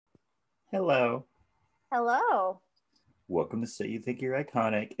Hello. Hello. Welcome to Say You Think You're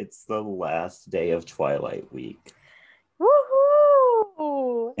Iconic. It's the last day of Twilight week.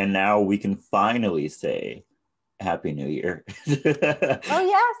 Woohoo! And now we can finally say Happy New Year. Oh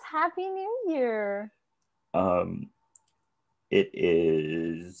yes, Happy New Year. um, it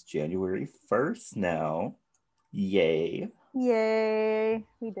is January 1st now. Yay. Yay.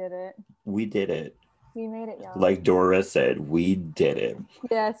 We did it. We did it. We made it, y'all. Like Dora said, we did it.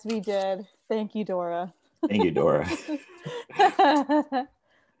 Yes, we did. Thank you, Dora. Thank you, Dora.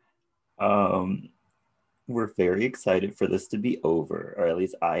 We're very excited for this to be over, or at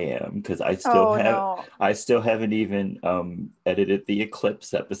least I am, because I No. still haven't even edited the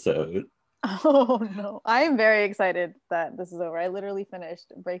Eclipse episode. Oh no. I am very excited that this is over. I literally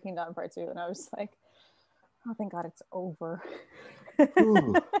finished Breaking Dawn Part 2 and I was like, oh thank God it's over.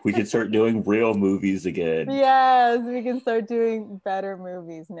 Ooh, we can start doing real movies again. Yes, we can start doing better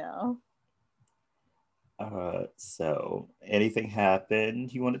movies now. So anything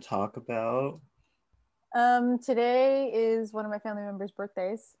happened you want to talk about? Today is one of my family members'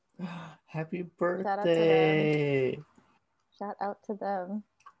 birthdays. Happy Shout out to them. birthday. Shout out to them.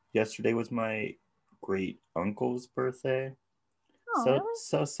 Yesterday was my great uncle's birthday. Oh, So really?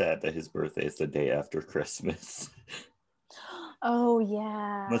 so sad that his birthday is the day after Christmas. Oh,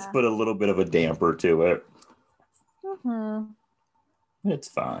 yeah. Let's put a little bit of a damper to it. Mm-hmm. It's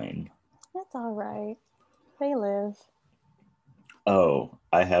fine. It's all right. They live. Oh,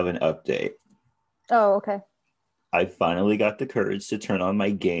 I have an update. Oh, okay. I finally got the courage to turn on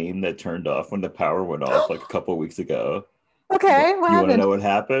my game that turned off when the power went off like a couple of weeks ago. Okay, You what want to happened? know what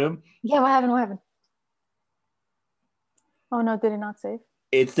happened? Yeah, what happened? What happened? Oh, no, did it not save?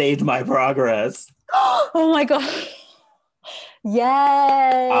 It saved my progress. Oh, my God.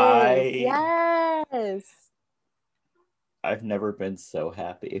 Yes. Yes. I've never been so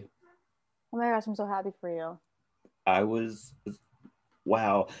happy. Oh, my gosh, I'm so happy for you.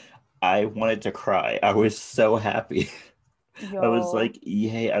 Wow. I wanted to cry. I was so happy. Yo. I was like,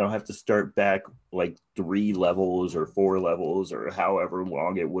 yay, I don't have to start back like 3 levels or 4 levels or however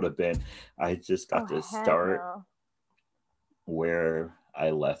long it would have been. I just got to start where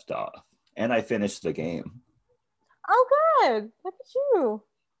I left off. And I finished the game. Oh, good. Look at you.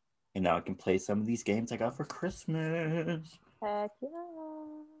 And now I can play some of these games I got for Christmas. Heck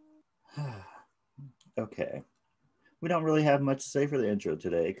yeah. Okay. We don't really have much to say for the intro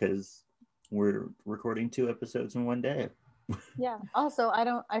today because we're recording 2 episodes in one day. Yeah. Also,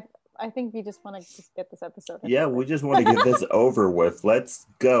 I think we just want to just get this episode. Yeah, we just want to get this over with. Let's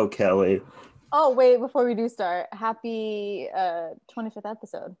go, Kelley. Oh, wait, before we do start, happy 25th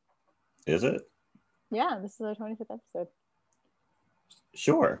episode. Is it? Yeah, this is our 25th episode.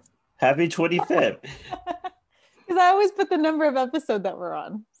 Sure. Happy 25th. Because I always put the number of episode that we're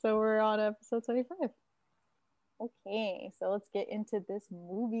on. So we're on episode 25. Okay, so let's get into this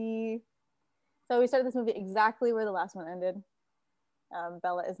movie. So we started this movie exactly where the last one ended.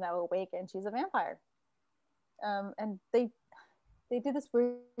 Bella is now awake and she's a vampire. And they do this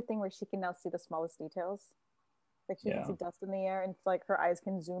weird thing where she can now see the smallest details. Like she can see dust in the air and like her eyes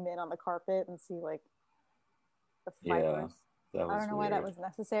can zoom in on the carpet and see like the fibers. Yeah, I don't know why that was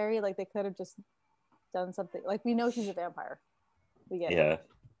necessary. Like they could have just done something. Like we know she's a vampire. We get it. Yeah.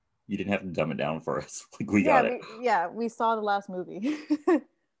 You didn't have to dumb it down for us. Like we got it. We saw the last movie.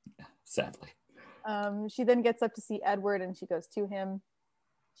 Sadly. She then gets up to see Edward and she goes to him.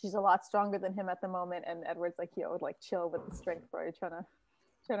 She's a lot stronger than him at the moment, and Edward's like, yo, like chill with the strength, bro. You're trying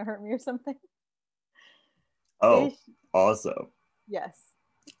to hurt me or something. Oh, also. Yes.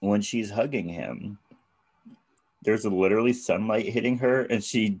 When she's hugging him, there's literally sunlight hitting her and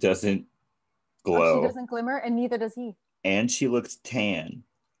she doesn't glow. Oh, she doesn't glimmer, and neither does he. And she looks tan.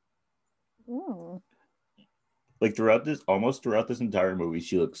 Mm. Like almost throughout this entire movie,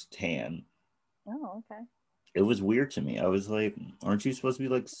 she looks tan. Oh, okay. It was weird to me. I was like, aren't you supposed to be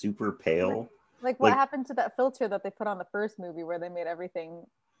like super pale? Like what happened to that filter that they put on the first movie where they made everything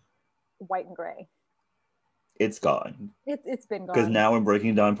white and gray? It's gone. It's been gone. Because now in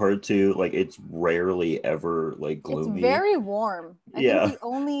Breaking Dawn Part 2, like it's rarely ever like gloomy. It's very warm. I think the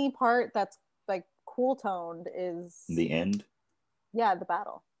only part that's like cool toned is the end. Yeah, the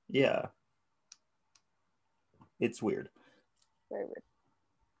battle. Yeah. It's weird. Very weird.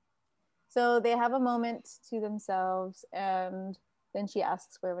 So they have a moment to themselves, and then she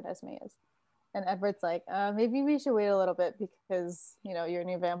asks where Renesmee is. And Edward's like, maybe we should wait a little bit because, you know, you're a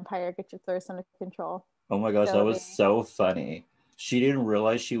new vampire. Get your thirst under control. Oh my gosh, that was so funny. She didn't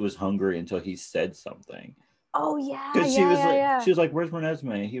realize she was hungry until he said something. Oh yeah, Because she yeah, was yeah, like, yeah. she was like, "Where's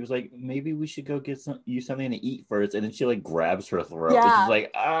Renesmee?" He was like, "Maybe we should go get you something to eat first." And then she like grabs her throat, and she's Yeah.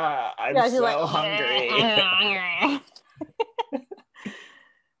 like, "Ah, I'm Yeah, she's like, so hungry."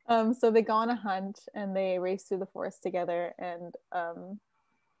 so they go on a hunt and they race through the forest together, and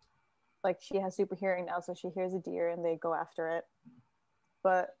like she has super hearing now, so she hears a deer and they go after it.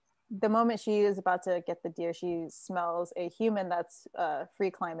 But the moment she is about to get the deer, she smells a human that's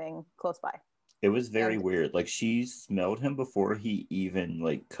free climbing close by. It was very And weird. Like she smelled him before he even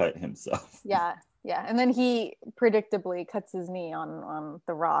like cut himself. yeah, yeah. And then he predictably cuts his knee on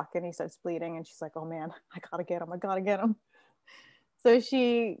the rock and he starts bleeding. And she's like, oh man, I gotta get him. I gotta get him. So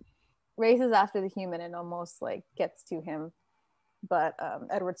she races after the human and almost like gets to him. But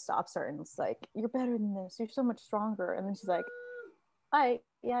Edward stops her and is like, you're better than this. You're so much stronger. And then she's like,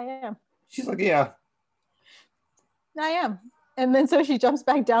 yeah, I am. She's like, "Yeah." I am. And then so she jumps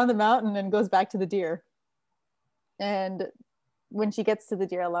back down the mountain and goes back to the deer. And when she gets to the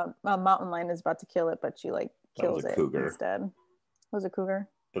deer, a mountain lion is about to kill it, but she like That was kills a it cougar. instead. Was it cougar?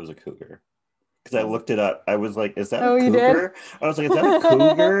 It was a cougar. Because I looked it up. I was like, "Is that Oh, a you did? cougar?" I was like, "Is that a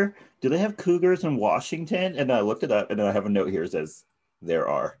cougar? Do they have cougars in Washington?" And then I looked it up, and then I have a note here that says, "There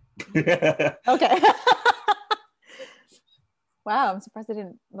are." Okay. Wow, I'm surprised I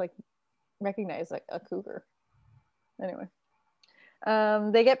didn't like recognize like a cougar. Anyway.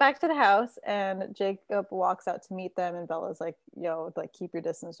 They get back to the house and Jacob walks out to meet them and Bella's like, yo, like keep your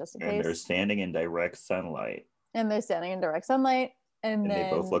distance just in And they're case. standing in direct sunlight. And they're standing in direct sunlight. And And they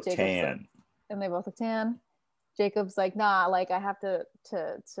both then look Jacob's like, tan. and they both look tan. Jacob's like, nah, like I have to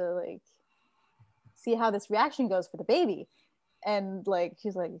like see how this reaction goes for the baby. And like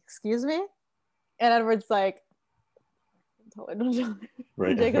she's like, excuse me? And Edward's like, don't tell me.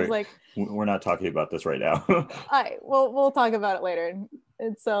 Right. Jacob's Right. like, We're not talking about this right now. all right, we'll talk about it later.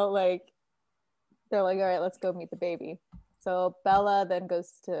 And so like they're like, all right, let's go meet the baby. So Bella then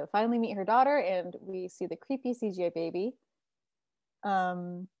goes to finally meet her daughter, and we see the creepy CGI baby.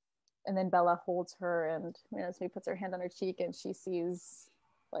 And then Bella holds her, and Renesmee puts her hand on her cheek, and she sees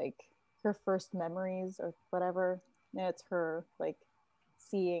like her first memories or whatever. And it's her like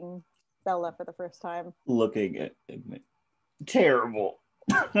seeing Bella for the first time. Looking at me. Terrible.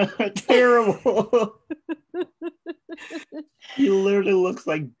 Terrible. He literally looks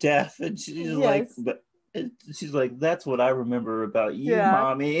like death, and Yes. she's like, "That's what I remember about you, Yeah.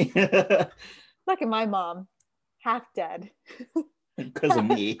 mommy." Look at my mom, half dead. Because of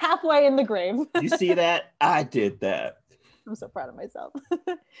me. Halfway in the grave. You see that? I did that. I'm so proud of myself.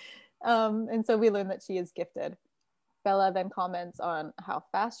 And so we learn that she is gifted. Bella then comments on how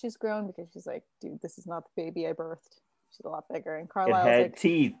fast she's grown because she's like, dude, this is not the baby I birthed. She's a lot bigger. And It Carlisle's had like,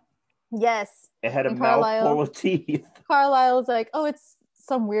 teeth. yes. It had a And mouth full of teeth. Carlisle's like, oh, it's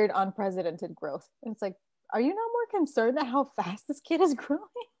some weird unprecedented growth. And it's like, are you not more concerned at how fast this kid is growing?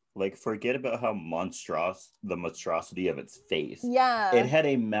 Like, forget about how the monstrosity of its face. Yeah. It had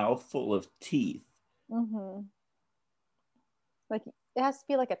a mouthful of teeth. Mm-hmm. Like, it has to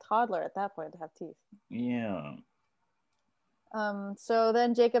be like a toddler at that point to have teeth. Yeah. So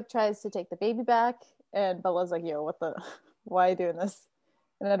then Jacob tries to take the baby back, and Bella's like, yo, why are you doing this?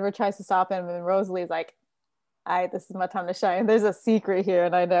 And Edward tries to stop him, and Rosalie's like, all right, this is my time to shine. There's a secret here,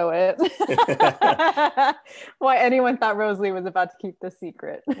 and I know it. Why anyone thought Rosalie was about to keep the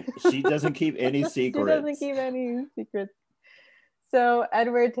secret. She doesn't keep any secrets. She doesn't keep any secrets. So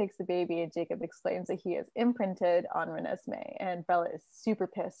Edward takes the baby, and Jacob explains that he is imprinted on Renesmee, and Bella is super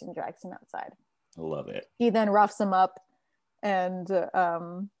pissed and drags him outside. I love it. He then roughs him up, and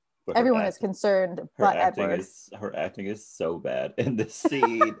everyone is concerned but Edward. Her acting is so bad in this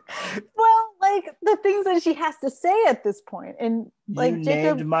scene. Well, like the things that she has to say at this point, and like you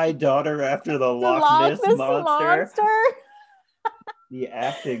Jacob named my daughter after the Loch Ness monster. The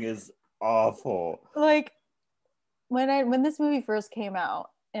acting is awful. Like when this movie first came out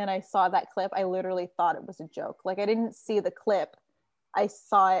and I saw that clip, I literally thought it was a joke. Like I didn't see the clip, I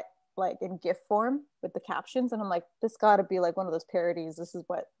saw it like in GIF form with the captions, and I'm like, this got to be like one of those parodies. This is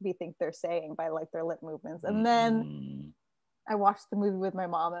what we think they're saying by like their lip movements. And then I watched the movie with my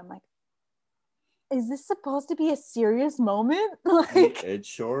mom, and I'm like, is this supposed to be a serious moment? Like it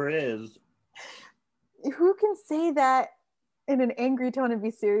sure is. Who can say that in an angry tone and be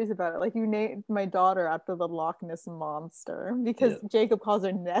serious about it? Like, you named my daughter after the Loch Ness monster because Jacob calls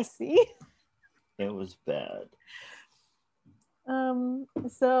her Nessie. It was bad.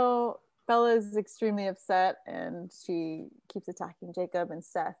 So Bella is extremely upset, and she keeps attacking Jacob, and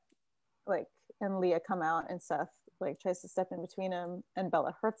Seth and Leah come out, and Seth tries to step in between him, and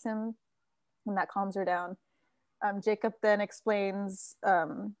Bella hurts him, and that calms her down. Jacob then explains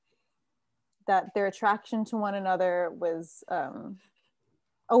that their attraction to one another was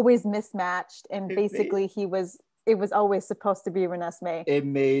always mismatched, and basically it was always supposed to be Renesmee. It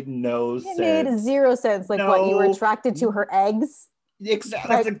made no sense. It made zero sense. Like, what, you were attracted to her eggs?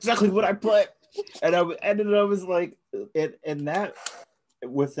 Exactly. That's exactly what I put. And I was like, and that,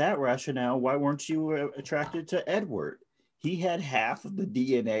 with that rationale, why weren't you attracted to Edward? He had half of the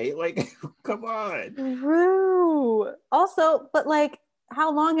DNA. Like, come on. True. Also, but like,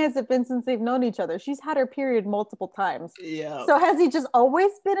 how long has it been since they've known each other? She's had her period multiple times. Yeah. So has he just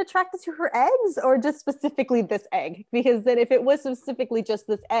always been attracted to her eggs, or just specifically this egg? Because then if it was specifically just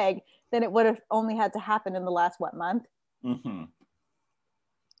this egg, then it would have only had to happen in the last, what, month? Mm-hmm.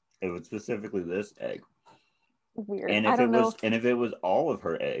 It was specifically this egg. Weird. And I don't know. And if it was all of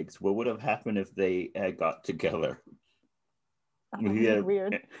her eggs, what would have happened if they had got together?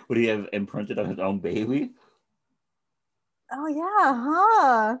 Weird. Would he have imprinted on his own baby? Oh yeah,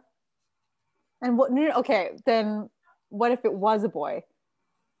 huh? And what? Okay, then what if it was a boy?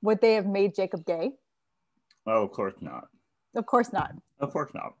 Would they have made Jacob gay? Oh, of course not. Of course not. Of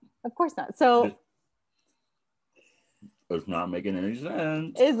course not. Of course not. So it's not making any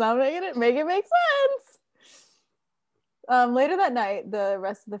sense. It's not making it make sense. Later that night, the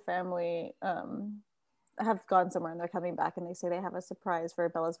rest of the family have gone somewhere, and they're coming back, and they say they have a surprise for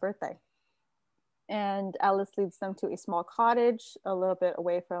Bella's birthday. And Alice leads them to a small cottage a little bit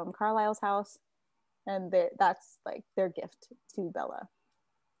away from Carlisle's house, and that's like their gift to Bella.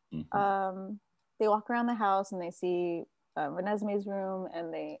 Mm-hmm. They walk around the house, and they see Renesmee's room,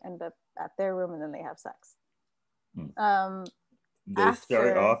 and they end up at their room, and then they have sex. They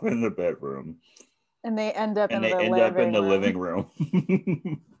start off in the bedroom, and they end up in the living room.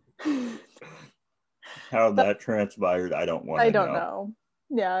 How that transpired, I don't want to know. I don't know.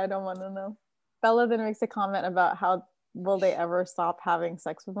 Yeah, I don't want to know. Bella then makes a comment about how will they ever stop having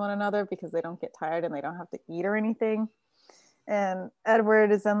sex with one another because they don't get tired and they don't have to eat or anything. And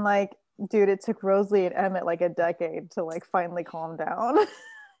Edward is then like, dude, it took Rosalie and Emmett like a decade to like finally calm down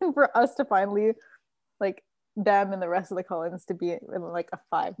and for us to finally like them and the rest of the Cullens to be in like a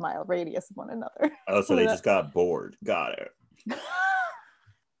 5-mile radius of one another. Oh, so they just got bored. Got it. They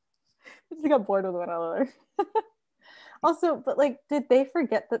just got bored with one another. Also, but like, did they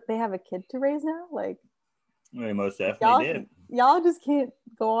forget that they have a kid to raise now? Like, they most definitely did. Y'all just can't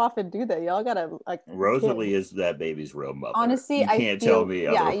go off and do that. Y'all gotta like. Rosalie is that baby's real mother. Honestly, you can't tell me.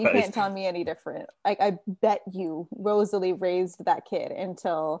 Yeah, otherwise. You can't tell me any different. Like, I bet you Rosalie raised that kid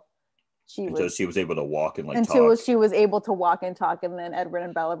until she was able to walk and like talk. She was able to walk and talk, and then Edward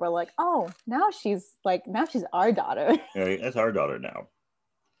and Bella were like, "Oh, now she's our daughter." Yeah, that's our daughter now.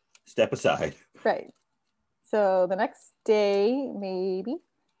 Step aside. Right. So the next day, maybe,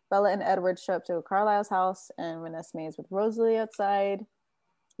 Bella and Edward show up to Carlisle's house, and Renesmee is with Rosalie outside,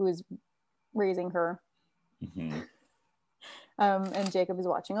 who is raising her. Mm-hmm. And Jacob is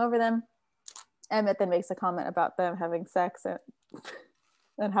watching over them. Emmett then makes a comment about them having sex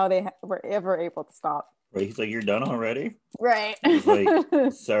and how they were ever able to stop. Right, he's like, "You're done already?" Right. He's like,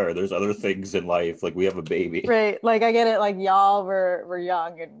 "Sir, there's other things in life. Like, we have a baby." Right. Like, I get it. Like, y'all were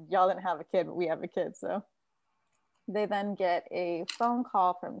young, and y'all didn't have a kid, but we have a kid, so. They then get a phone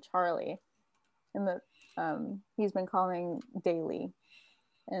call from Charlie, and he's been calling daily,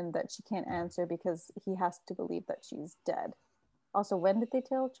 and that she can't answer because he has to believe that she's dead. Also, when did they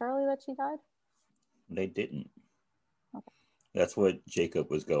tell Charlie that she died? They didn't. Okay. That's what Jacob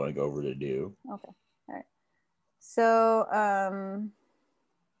was going over to do. Okay. All right. So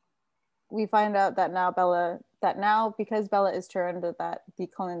we find out that now because Bella is turned, that the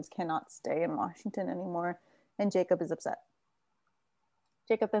Cullens cannot stay in Washington anymore. And Jacob is upset.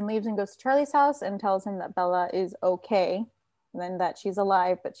 Jacob then leaves and goes to Charlie's house and tells him that Bella is okay, and then that she's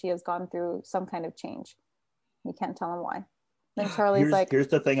alive, but she has gone through some kind of change. He can't tell him why. Then Charlie's here's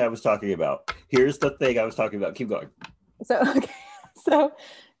the thing I was talking about. Keep going. So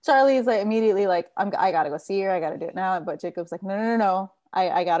Charlie's like immediately like, I gotta go see her. I gotta do it now. But Jacob's like, no.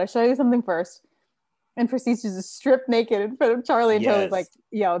 I gotta show you something first. And proceeds to just strip naked in front of Charlie and Charlie's like,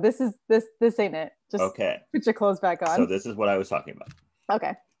 yo, this ain't it. Just put your clothes back on. So this is what I was talking about.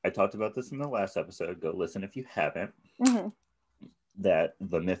 Okay. I talked about this in the last episode. Go listen if you haven't. Mm-hmm. That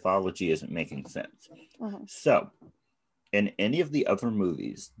the mythology isn't making sense. Mm-hmm. So, in any of the other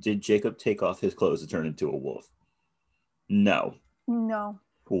movies, did Jacob take off his clothes to turn into a wolf? No.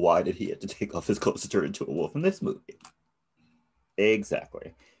 Why did he have to take off his clothes to turn into a wolf in this movie?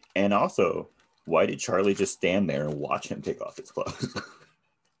 Exactly. And also, why did Charlie just stand there and watch him take off his clothes?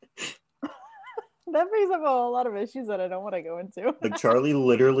 That brings up a whole lot of issues that I don't want to go into. Like, Charlie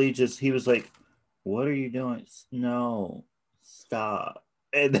literally he was like, "What are you doing? No, stop."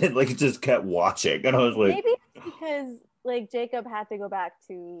 And then like just kept watching. And I was like, maybe it's because like Jacob had to go back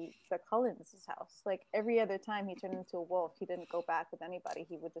to the Cullens' house. Like every other time he turned into a wolf, he didn't go back with anybody.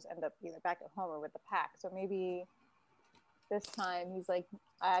 He would just end up either back at home or with the pack. So maybe this time he's like,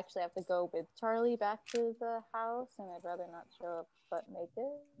 I actually have to go with Charlie back to the house, and I'd rather not show up but make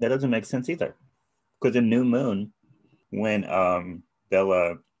it. that doesn't make sense either. Because in New Moon, when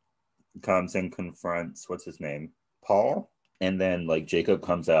Bella comes and confronts what's his name, Paul, and then like Jacob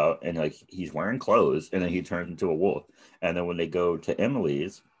comes out and like he's wearing clothes, and then he turns into a wolf. And then when they go to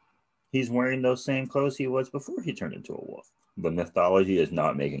Emily's, he's wearing those same clothes he was before he turned into a wolf. The mythology is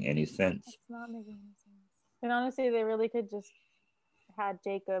not making any sense. It's not making any sense. And honestly, they really could just had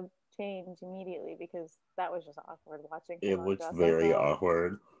Jacob change immediately, because that was just awkward watching. It was very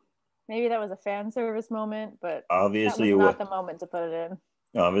awkward. Maybe that was a fan service moment, but obviously that was not the moment to put it in.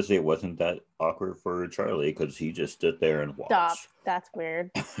 Obviously, it wasn't that awkward for Charlie because he just stood there and watched. Stop. That's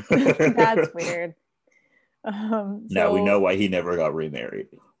weird. That's weird. Now we know why he never got remarried.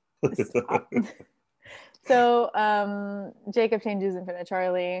 So Jacob changes in front of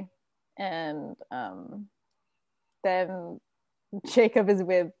Charlie, and then Jacob is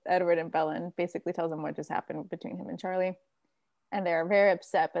with Edward and Bella and basically tells them what just happened between him and Charlie. And they're very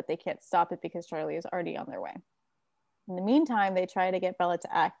upset, but they can't stop it because Charlie is already on their way. In the meantime, they try to get Bella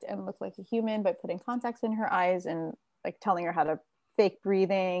to act and look like a human by putting contacts in her eyes and like telling her how to fake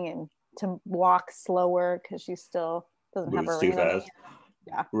breathing and to walk slower because she still doesn't have her too fast.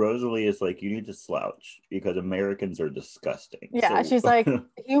 Yeah. Rosalie is like, you need to slouch because Americans are disgusting. Yeah, so... she's like,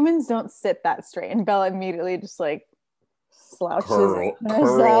 humans don't sit that straight. And Bella immediately just like slouches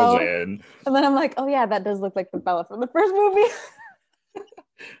curls in. And then I'm like, oh yeah, that does look like the Bella from the first movie.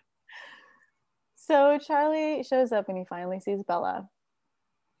 So Charlie shows up and he finally sees Bella.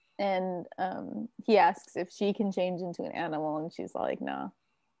 And he asks if she can change into an animal. And she's like, no,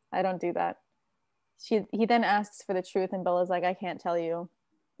 I don't do that. He then asks for the truth, and Bella's like, I can't tell you.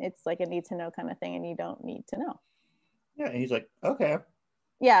 It's like a need to know kind of thing, and you don't need to know. Yeah, and he's like, okay.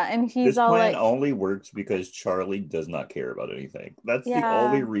 Yeah, and he's this all plan like, only works because Charlie does not care about anything. That's the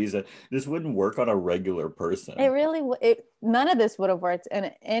only reason. This wouldn't work on a regular person. It really none of this would have worked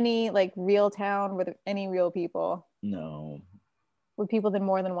in any like real town with any real people. No. With people with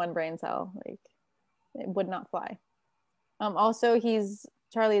more than one brain cell, like it would not fly. Also,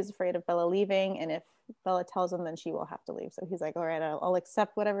 Charlie is afraid of Bella leaving, and if Bella tells him, then she will have to leave. So he's like, all right, I'll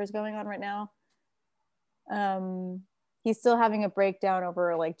accept whatever's going on right now. He's still having a breakdown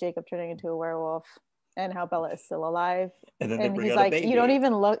over like Jacob turning into a werewolf and how Bella is still alive. And then he's like, you don't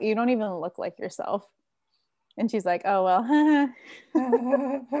even look like yourself. And she's like, oh well.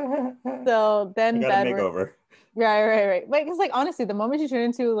 So then makeover. Right. Like, it's like, honestly, the moment she turned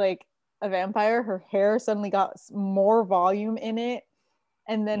into like a vampire, her hair suddenly got more volume in it,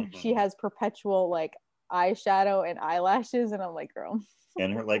 and then she has perpetual like eyeshadow and eyelashes, and I'm like, girl.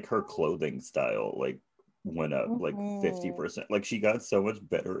 And her clothing style like went up like 50%. Like she got so much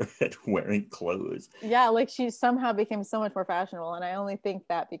better at wearing clothes. Yeah, like she somehow became so much more fashionable, and I only think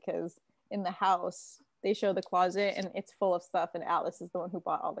that because in the house they show the closet and it's full of stuff, and Alice is the one who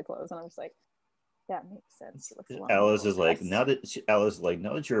bought all the clothes, and I'm just like, that makes sense. Alice is like, now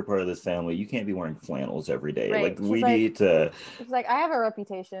that you're a part of this family, you can't be wearing flannels every day. Right. Like we need to. It's like, I have a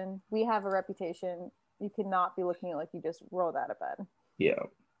reputation. We have a reputation. You cannot be looking like you just rolled out of bed. Yeah.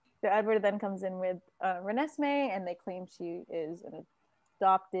 So Edward then comes in with Renesmee, and they claim she is an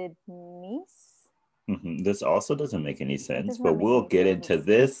adopted niece. Mm-hmm. This also doesn't make any sense, but we'll get into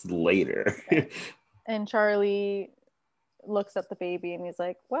this later. Okay. And Charlie looks at the baby and he's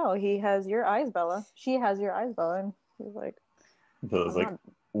like, well, he has your eyes, Bella. She has your eyes, Bella. And he's like, Bella's like,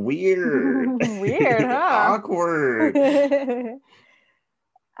 weird. Weird, huh? Awkward.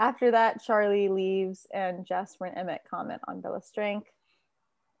 After that, Charlie leaves, and Jasper and Emmett comment on Bella's strength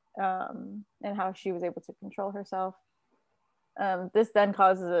and how she was able to control herself. This then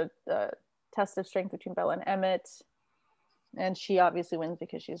causes a test of strength between Bella and Emmett. And she obviously wins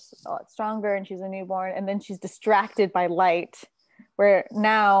because she's a lot stronger and she's a newborn. And then she's distracted by light, where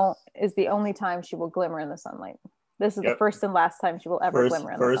now is the only time she will glimmer in the sunlight. This is the first and last time she will ever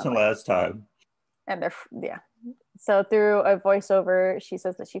glimmer in the sunlight. First and last time. And so through a voiceover, she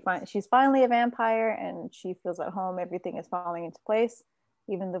says that she's finally a vampire and she feels at home. Everything is falling into place.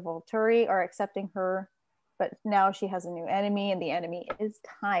 Even the Vulturi are accepting her. But now she has a new enemy, and the enemy is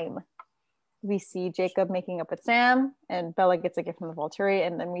time. We see Jacob making up with Sam, and Bella gets a gift from the Vulturi,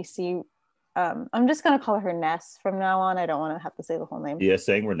 and then we see I'm just going to call her Ness from now on. I don't want to have to say the whole name. Yeah,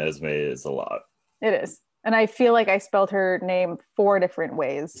 saying Renesmee is a lot. It is. And I feel like I spelled her name 4 different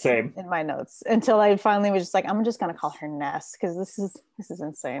ways. Same. In my notes until I finally was just like, I'm just gonna call her Ness because this is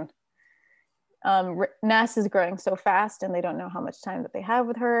insane. Ness is growing so fast, and they don't know how much time that they have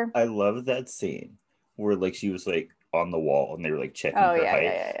with her. I love that scene where like she was like on the wall and they were like checking Oh her yeah, height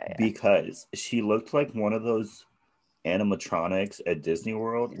yeah. because she looked like one of those animatronics at Disney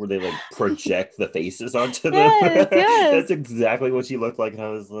World where they like project the faces onto them. Yes. That's exactly what she looked like, and I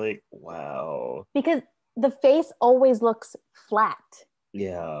was like, wow. Because the face always looks flat.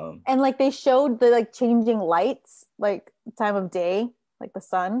 Yeah. And like they showed the like changing lights, like time of day, like the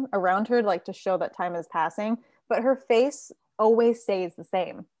sun around her, like to show that time is passing. But her face always stays the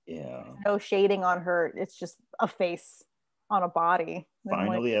same. Yeah. No shading on her. It's just a face on a body.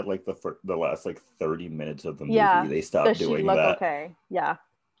 Finally, at like the last like 30 minutes of the movie, yeah, they stopped does she doing look that. okay? Yeah.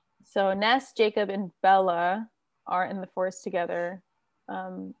 So Ness, Jacob, and Bella are in the forest together,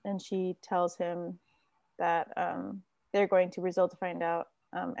 and she tells him that they're going to Brazil to find out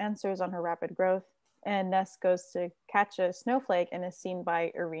answers on her rapid growth. And Ness goes to catch a snowflake and is seen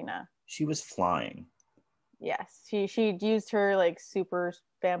by Irina. She was flying. Yes, she used her like super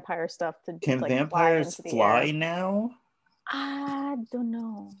vampire stuff to Can like vampires fly air. now? I don't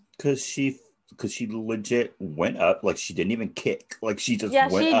know. Because she legit went up, like she didn't even kick, like she just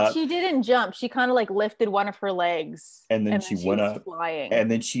went she up. She didn't jump. She kind of like lifted one of her legs, And then she went was up flying.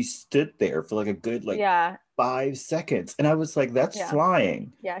 and then she stood there for like a good like 5 seconds, and I was like, that's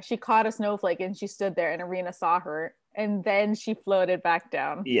flying. Yeah, she caught a snowflake and she stood there, and Irina saw her, and then she floated back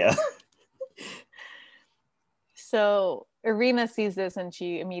down. Yeah. So Irina sees this and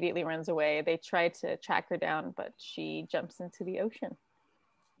she immediately runs away. They try to track her down, but she jumps into the ocean.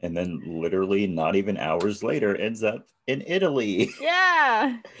 And then literally not even hours later ends up in Italy.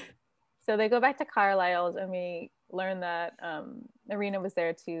 Yeah. So they go back to Carlisle's, and we learn that Irina was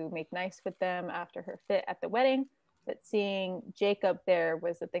there to make nice with them after her fit at the wedding. But seeing Jacob there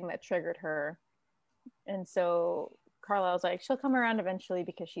was the thing that triggered her. And so Carlisle's like, she'll come around eventually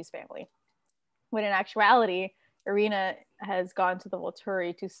because she's family. When in actuality, Irina has gone to the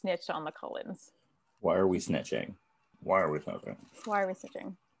Vulture to snitch on the Cullens. Why are we snitching? Why are we snitching? Why are we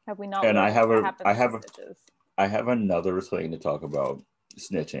snitching? Have we not? And I have I have another thing to talk about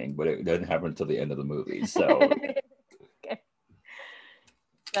snitching, but it doesn't happen until the end of the movie. So okay.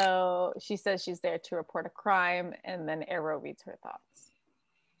 So she says she's there to report a crime, and then Arrow reads her thoughts.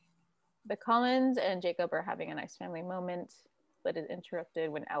 The Cullens and Jacob are having a nice family moment, but is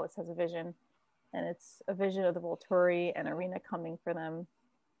interrupted when Alice has a vision. And it's a vision of the Volturi and Irina coming for them.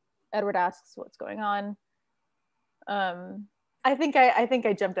 Edward asks what's going on. I think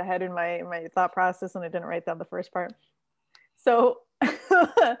I jumped ahead in my thought process, and I didn't write down the first part. So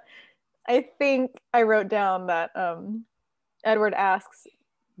I think I wrote down that Edward asks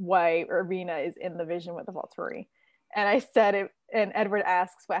why Irina is in the vision with the Volturi. And I said it, and Edward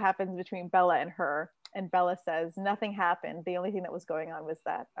asks what happens between Bella and her. And Bella says nothing happened. The only thing that was going on was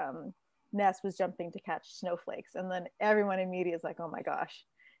that Ness was jumping to catch snowflakes. And then everyone immediately is like, oh my gosh.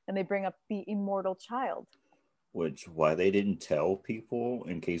 And they bring up the immortal child. Which, why they didn't tell people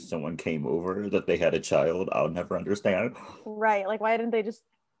in case someone came over that they had a child, I'll never understand. Right. Like, why didn't they just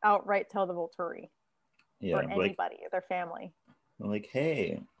outright tell the Volturi? Yeah. Or anybody, their family. Like,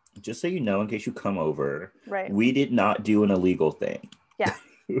 hey, just so you know, in case you come over, right, we did not do an illegal thing. Yeah.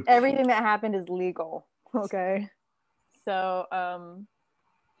 Everything that happened is legal. Okay. So,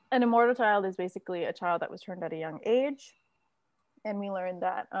 an immortal child is basically a child that was turned at a young age. And we learned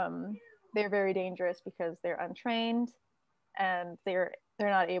that they're very dangerous because they're untrained and they're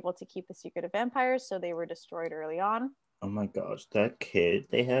not able to keep the secret of vampires, so they were destroyed early on. Oh my gosh, that kid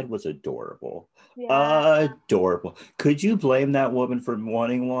they had was adorable. Yeah. Adorable. Could you blame that woman for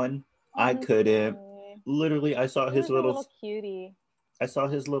wanting one? I couldn't. Literally, I saw his little cutie. I saw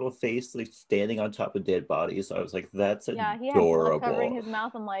his little face like standing on top of dead bodies. So I was like, that's adorable. He had blood covering his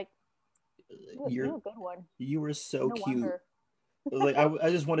mouth. I'm like, you're a good one. You were so cute. Like,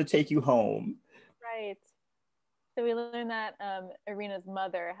 I just want to take you home. Right. So we learned that Irina's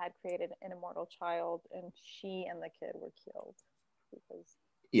mother had created an immortal child, and she and the kid were killed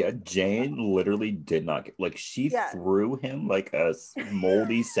because Jane literally did not get, like, she threw him like a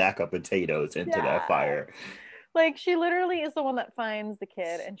moldy sack of potatoes into that fire. Like, she literally is the one that finds the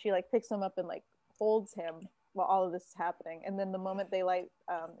kid, and she like picks him up and like holds him while all of this is happening. And then the moment they light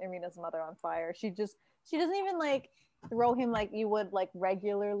Irina's mother on fire, she doesn't even like throw him like you would like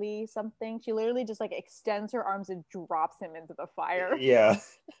regularly something. She literally just like extends her arms and drops him into the fire. Yeah.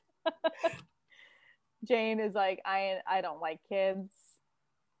 Jane is like, I don't like kids.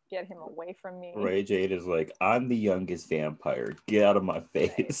 get him away from me. Ray Jade is like, I'm the youngest vampire. Get out of my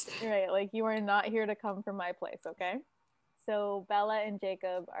face. Right. Like, you are not here to come from my place, okay? So Bella and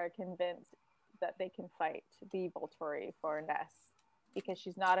Jacob are convinced that they can fight the Volturi for Ness because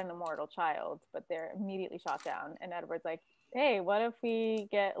she's not an immortal child, but they're immediately shot down. And Edward's like, hey, what if we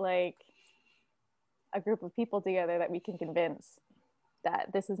get like a group of people together that we can convince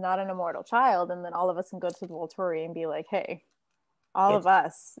that this is not an immortal child, and then all of us can go to the Volturi and be like, hey, all of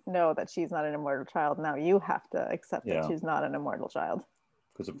us know that she's not an immortal child. Now you have to accept that she's not an immortal child.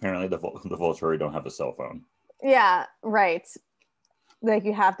 Because apparently the Volturi don't have a cell phone. Yeah, right. Like,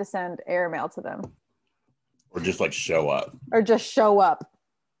 you have to send airmail to them. Or just like show up.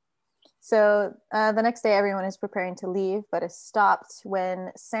 So the next day, everyone is preparing to leave, but is stopped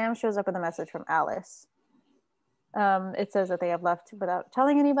when Sam shows up with a message from Alice. It says that they have left without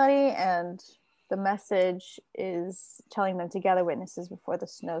telling anybody, and the message is telling them to gather witnesses before the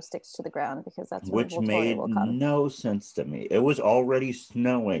snow sticks to the ground, because that's when Which made will come. No sense to me. It was already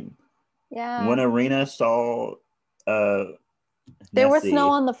snowing. Yeah. When Irina saw there Nessie, was snow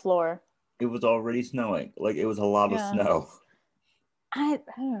on the floor. It was already snowing. Like, it was a lot of snow. I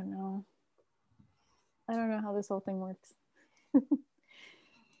don't know. I don't know how this whole thing works.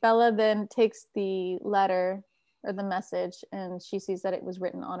 Bella then takes the letter or the message, and she sees that it was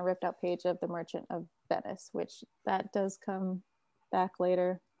written on a ripped out page of the Merchant of Venice, which that does come back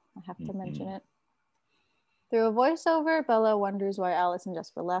later. I have to mention it. Through a voiceover, Bella wonders why Alice and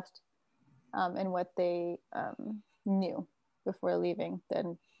Jesper left, and what they knew before leaving,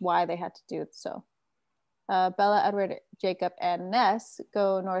 then why they had to do so. Bella, Edward, Jacob, and Ness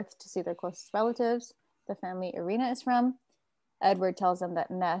go north to see their closest relatives, the family Irina is from. Edward tells them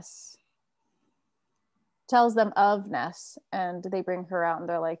of Ness, and they bring her out, and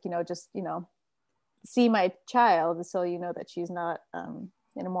they're like, just, see my child, so you know that she's not an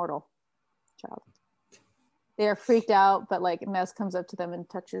immortal child. They are freaked out, but like Ness comes up to them and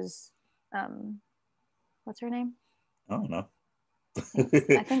touches, what's her name? I don't know.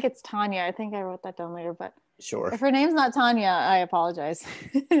 I think it's Tanya. I think I wrote that down later, but sure. If her name's not Tanya, I apologize.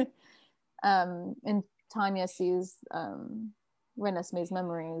 And Tanya sees Renesmee's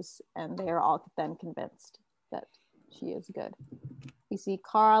memories, and they are all then convinced that she is good. We see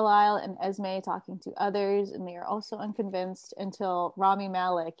Carlisle and Esme talking to others, and they are also unconvinced until Rami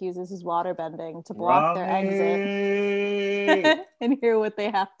Malek uses his water bending to block their exit and hear what they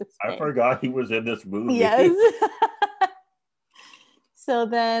have to say. I forgot he was in this movie. Yes. So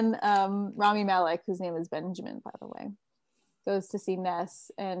then Rami Malek, whose name is Benjamin, by the way, goes to see Ness,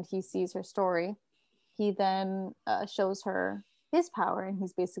 and he sees her story. He then shows her his power, and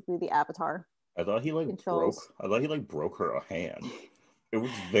he's basically the Avatar. I thought he broke her hand. It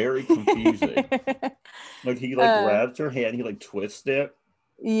was very confusing. Like, he grabs her hand, he twists it.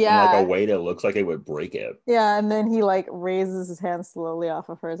 Yeah. In a way that looks like it would break it. Yeah, and then he raises his hand slowly off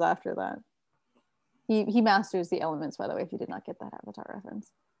of hers after that. He masters the elements, by the way, if you did not get that Avatar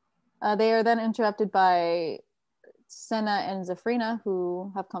reference. They are then interrupted by Senna and Zafrina,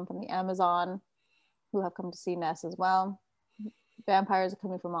 who have come from the Amazon, who have come to see Ness as well. Vampires are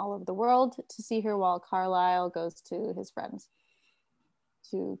coming from all over the world to see her, while Carlisle goes to his friends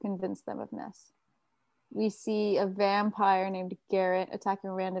to convince them of Ness. We see a vampire named Garrett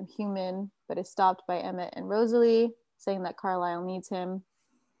attacking a random human, but is stopped by Emmett and Rosalie, saying that Carlisle needs him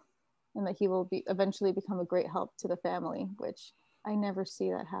and that he will eventually become a great help to the family, which I never see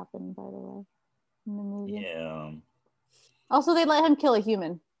that happen, by the way, in the movie. Yeah. Also, they let him kill a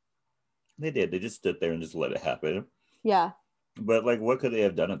human. They did. They just stood there and just let it happen. Yeah. But what could they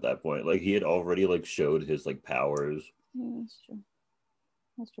have done at that point? He had already showed his powers. Yeah,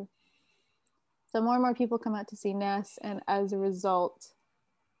 that's true. So more and more people come out to see Ness, and as a result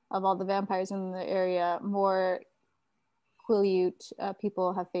of all the vampires in the area, more Quileute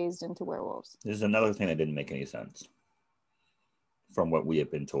people have phased into werewolves. This is another thing that didn't make any sense from what we have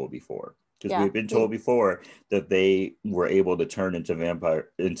been told before. Because we've been told before that they were able to turn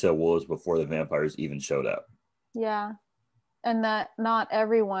into wolves before the vampires even showed up. Yeah. And that not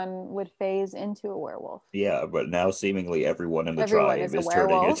everyone would phase into a werewolf. Yeah, but now seemingly everyone in the tribe is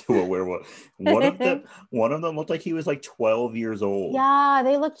turning into a werewolf. One of them looked like he was 12 years old. Yeah,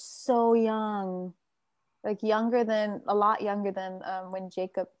 they looked so young. A lot younger than when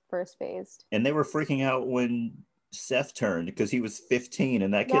Jacob first phased. And they were freaking out when Seth turned, because he was 15,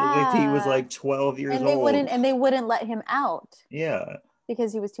 and that kid looked like he was 12 years old. They wouldn't let him out. Yeah.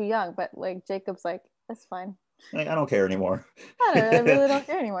 Because he was too young. But Jacob's that's fine. I don't care anymore. I really don't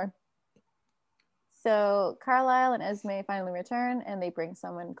care anymore. So Carlisle and Esme finally return, and they bring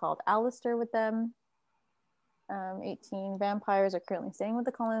someone called Alistair with them. 18 vampires are currently staying with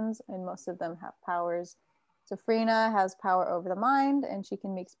the Cullens, and most of them have powers. So Frina has power over the mind, and she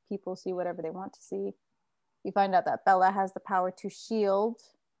can make people see whatever they want to see. You find out that Bella has the power to shield,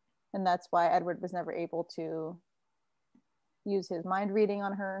 and that's why Edward was never able to use his mind reading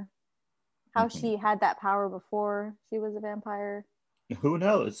on her. How she had that power before she was a vampire. Who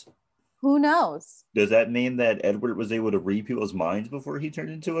knows? Who knows? Does that mean that Edward was able to read people's minds before he turned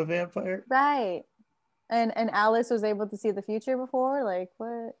into a vampire? Right. And Alice was able to see the future before? Like,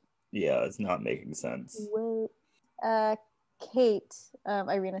 what? Yeah, it's not making sense. What? Kate,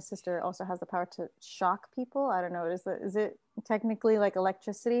 Irina's sister, also has the power to shock people. I don't know. Is it technically like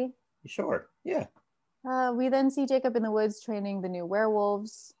electricity? Sure. Yeah. We then see Jacob in the woods training the new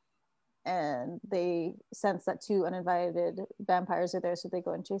werewolves, and they sense that 2 uninvited vampires are there, so they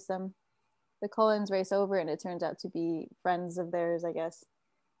go and chase them. The Cullens race over, and it turns out to be friends of theirs, I guess.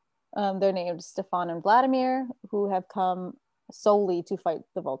 They're named Stefan and Vladimir, who have come solely to fight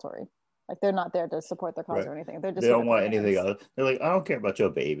the Volturi. Like, they're not there to support their cause or anything. They're just they don't want anything else. They're like, I don't care about your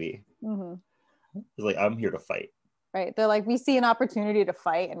baby. It's like, I'm here to fight. Right. They're like, we see an opportunity to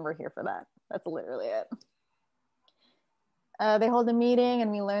fight, and we're here for that. That's literally it. They hold a meeting,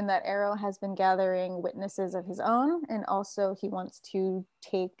 and we learn that Arrow has been gathering witnesses of his own, and also he wants to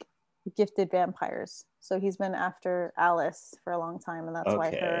take gifted vampires. So he's been after Alice for a long time, and that's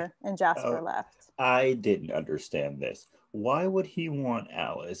why her and Jasper left. I didn't understand this. Why would he want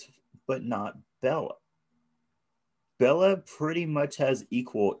Alice but not Bella? Bella pretty much has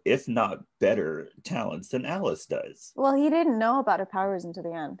equal, if not better, talents than Alice does. Well, he didn't know about her powers until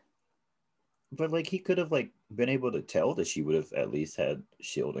the end. But like, he could have like been able to tell that she would have at least had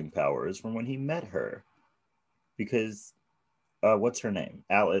shielding powers from when he met her, because what's her name?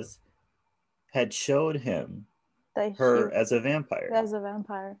 Alice had showed him her as a vampire. As a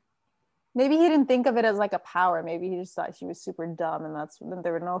vampire. Maybe he didn't think of it as like a power. Maybe he just thought she was super dumb, and that's when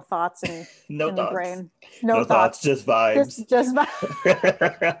there were no thoughts in the brain. No thoughts, just vibes. Just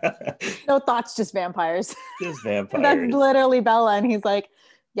vibes. No thoughts, just vampires. Just vampires. That's literally Bella, and he's like,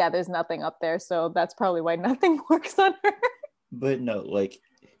 yeah, there's nothing up there, so that's probably why nothing works on her. But no, like,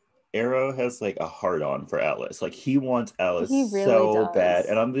 Arrow has like a hard on for Alice. Like, he wants Alice really so bad.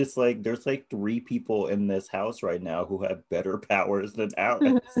 And I'm just like, there's like 3 people in this house right now who have better powers than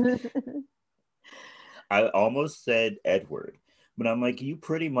Alice. I almost said Edward, but I'm like, you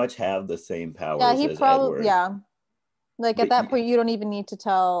pretty much have the same powers as Edward. Yeah. Like, at that point, you don't even need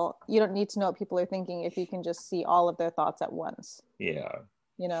to you don't need to know what people are thinking if you can just see all of their thoughts at once. Yeah.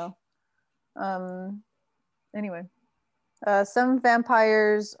 You know? Anyway. Some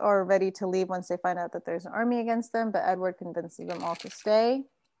vampires are ready to leave once they find out that there's an army against them, but Edward convinces them all to stay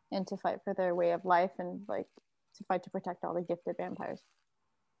and to fight for their way of life, and like to fight to protect all the gifted vampires.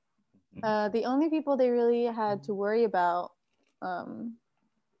 The only people they really had to worry about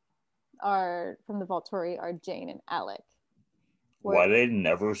are from the Volturi are Jane and Alec. Why they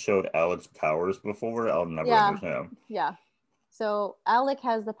never showed Alec's powers before, I'll never understand. Yeah. So Alec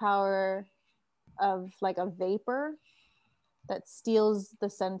has the power of like a vapor that steals the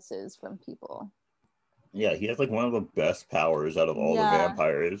senses from people. Yeah, he has like one of the best powers out of all the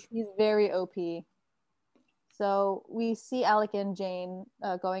vampires. He's very OP. So we see Alec and Jane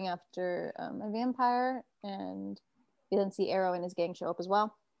going after a vampire, and we then see Arrow and his gang show up as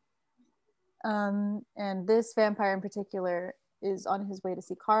well. And this vampire in particular is on his way to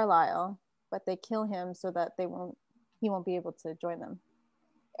see Carlisle, but they kill him so that he won't be able to join them.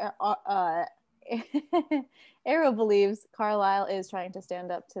 Arrow believes Carlisle is trying to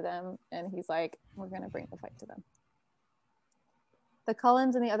stand up to them, and he's like, we're going to bring the fight to them. The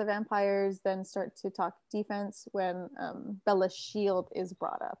Cullens and the other vampires then start to talk defense when Bella's shield is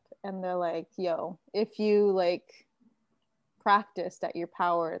brought up, and they're like, yo, if you like practiced at your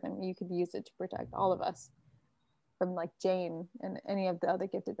power, then you could use it to protect all of us from like Jane and any of the other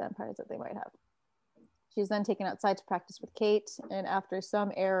gifted vampires that they might have. She's then taken outside to practice with Kate, and after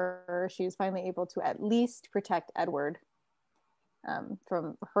some error, she's finally able to at least protect Edward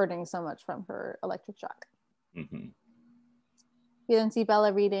from hurting so much from her electric shock. Mm-hmm. You then see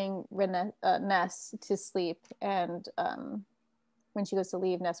Bella reading Ness to sleep, and when she goes to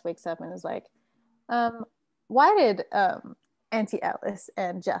leave, Ness wakes up and is like, why did Auntie Alice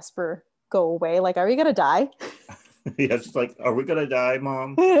and Jasper go away? Like, are we gonna die? Yeah, it's like, are we gonna die,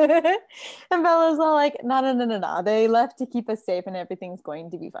 Mom? And Bella's all like, no. They left to keep us safe, and everything's going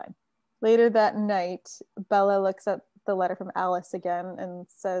to be fine. Later that night, Bella looks at the letter from Alice again and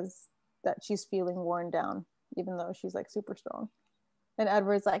says that she's feeling worn down, even though she's like super strong. And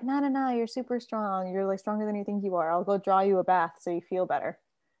Edward's like, no, you're super strong. You're like stronger than you think you are. I'll go draw you a bath so you feel better.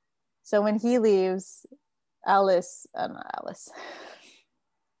 So when he leaves, Not Alice.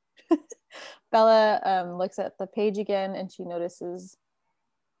 Bella looks at the page again, and she notices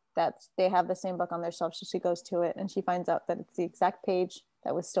that they have the same book on their shelf. So she goes to it, and she finds out that it's the exact page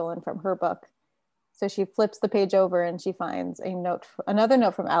that was stolen from her book. So she flips the page over, and she finds another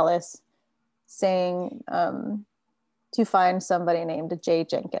note from Alice saying to find somebody named J.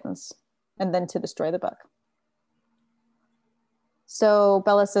 Jenkins, and then to destroy the book. So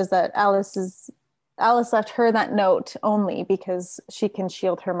Bella says that Alice left her that note only because she can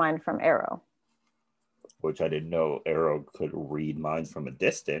shield her mind from Arrow. Which I didn't know Arrow could read minds from a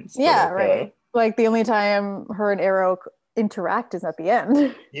distance. Yeah, okay. Right. Like the only time her and Arrow interact is at the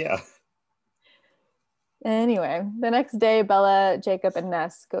end. Yeah. Anyway, the next day, Bella, Jacob, and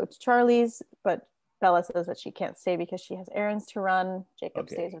Ness go to Charlie's, but Bella says that she can't stay because she has errands to run. Jacob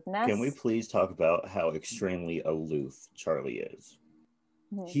stays with Ness. Can we please talk about how extremely aloof Charlie is?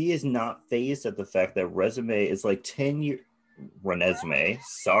 Mm-hmm. He is not fazed at the fact that Renesmee is like 10 years... Renesmee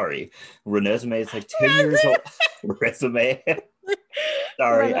is like 10 years old. Renesmee.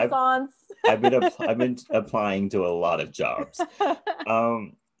 Sorry, I've been applying to a lot of jobs.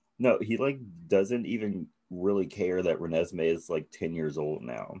 No, he like doesn't even really care that Renesmee is like 10 years old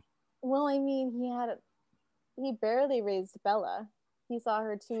now. Well, I mean, he barely raised Bella. He saw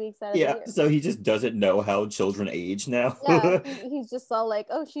her 2 weeks out of the year. So he just doesn't know how children age now. Yeah, he's just all like,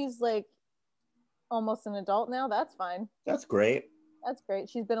 oh, she's like almost an adult now. That's fine. That's great.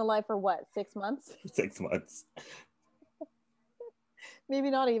 She's been alive for what, 6 months? 6 months. Maybe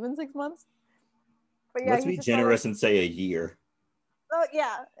not even 6 months. But yeah, let's be generous and say a year. Oh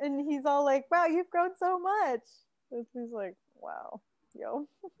yeah, and he's all like, wow, you've grown so much. And he's like, wow, yo.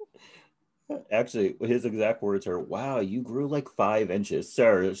 Actually, his exact words are, wow, you grew like 5 inches.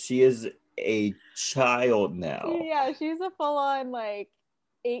 Sir, she is a child now. Yeah, she's a full-on like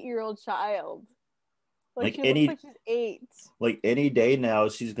 8-year-old child. Like she looks like she's 8. Like any day now,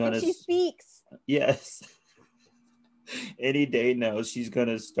 she's gonna... And she speaks. Yes. Any day now, she's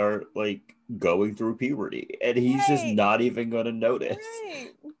gonna start like going through puberty, and he's just not even gonna notice.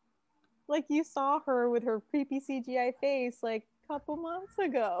 Right. Like you saw her with her creepy CGI face like a couple months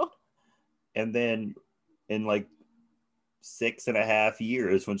ago. And then in like 6.5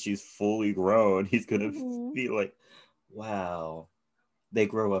 years, when she's fully grown, he's gonna be like, wow, they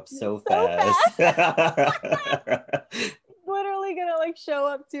grow up so fast. Literally gonna like show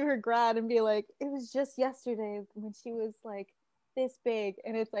up to her grad and be like, it was just yesterday when she was like this big,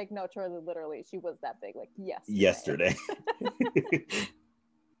 and it's like, no, Charlie, literally she was that big like yesterday.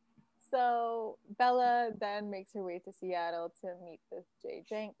 So Bella then makes her way to Seattle to meet with Jay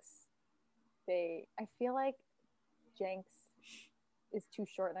Jenks. I feel like Jenks is too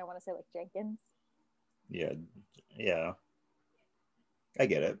short, and I want to say like Jenkins. Yeah, I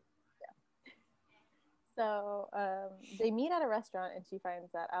get it. So they meet at a restaurant, and she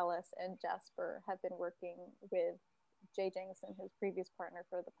finds that Alice and Jasper have been working with Jay Jenks and his previous partner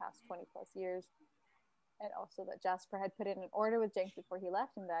for the past 20 plus years. And also that Jasper had put in an order with Jenks before he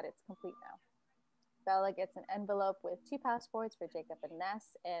left, and that it's complete now. Bella gets an envelope with 2 passports for Jacob and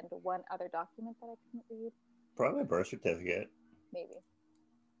Ness, and one other document that I couldn't read. Probably a birth certificate. Maybe.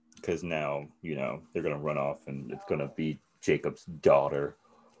 Because now, they're going to run off, and it's going to be Jacob's daughter.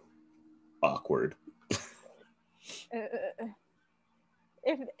 Awkward.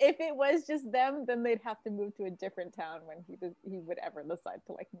 If it was just them, then they'd have to move to a different town when he would ever decide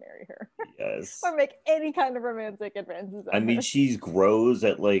to like marry her. Yes. Or make any kind of romantic advances. I mean, she grows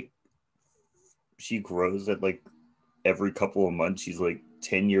at like every couple of months. She's like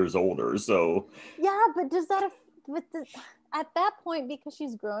 10 years older. So yeah, but does that at that point, because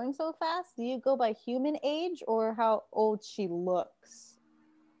she's growing so fast, do you go by human age or how old she looks?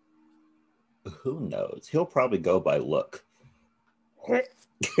 Who knows? He'll probably go by look. That's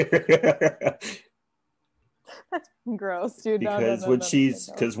gross, dude. Because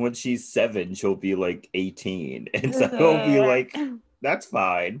when she's 7, she'll be like 18, and so he'll be like, "That's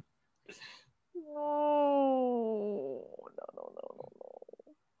fine." No.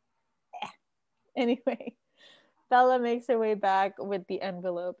 Anyway, Bella makes her way back with the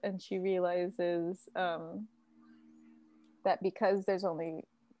envelope, and she realizes that because there's only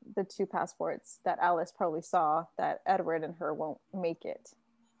the 2 passports that Alice probably saw, that Edward and her won't make it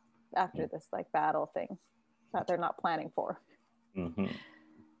after this like battle thing that they're not planning for. Mm-hmm.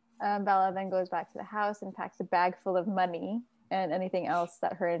 Bella then goes back to the house and packs a bag full of money and anything else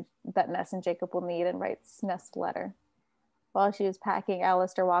that Ness and Jacob will need, and writes Ness a letter. While she is packing,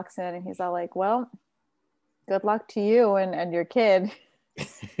 Alistair walks in, and he's all like, well, good luck to you and your kid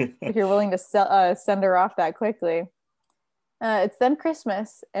if you're willing to send her off that quickly. It's then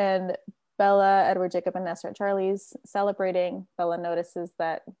Christmas, and Bella, Edward, Jacob, and Ness are at Charlie's celebrating. Bella notices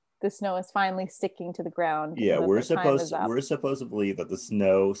that the snow is finally sticking to the ground. Yeah, we're supposed to believe that the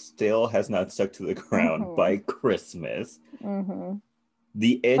snow still has not stuck to the ground by Christmas.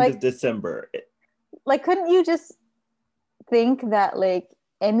 The end of December. Like, couldn't you just think that like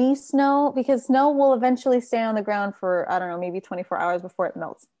any snow, because snow will eventually stay on the ground for, I don't know, maybe 24 hours before it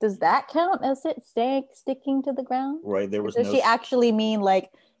melts. Does that count as it sticking to the ground? Right. Does she actually mean like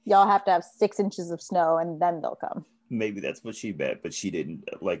y'all have to have 6 inches of snow and then they'll come? Maybe that's what she meant, but she didn't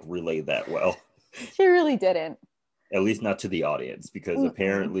like relay that well. She really didn't. At least not to the audience, because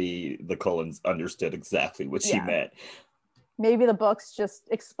apparently the Cullens understood exactly what she meant. Maybe the books just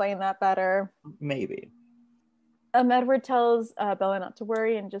explain that better. Maybe. Edward tells Bella not to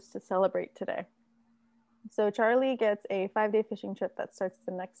worry and just to celebrate today. So Charlie gets a 5-day fishing trip that starts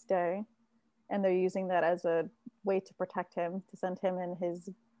the next day, and they're using that as a way to protect him, to send him and his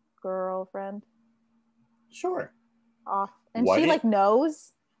girlfriend. Sure. Off. And she like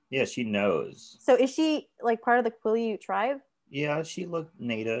knows. Yeah, she knows. So is she like part of the Quileute tribe? Yeah, she looked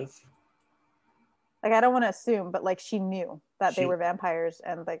native. Like, I don't want to assume, but like she knew that they were vampires,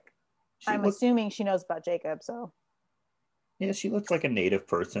 and like I'm assuming she knows about Jacob. So yeah, she looks like a native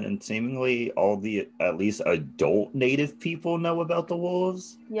person, and seemingly all the at least adult native people know about the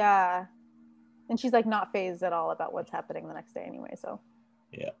wolves. Yeah, and she's like not fazed at all about what's happening the next day anyway. So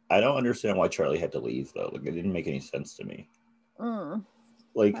yeah, I don't understand why Charlie had to leave though. Like, it didn't make any sense to me.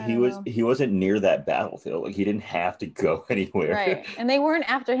 Like, he wasn't near that battlefield. Like, he didn't have to go anywhere. Right, and they weren't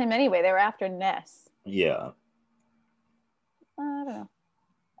after him anyway. They were after Ness. Yeah. I don't know.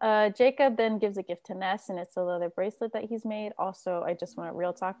 Jacob then gives a gift to Ness, and it's a leather bracelet that he's made. Also, I just want to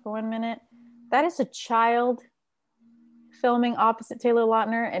real talk for 1 minute. That is a child filming opposite Taylor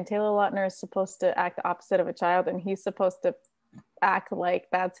Lautner, and Taylor Lautner is supposed to act the opposite of a child, and he's supposed to act like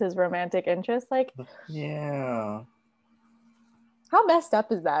that's his romantic interest. Like, yeah. How messed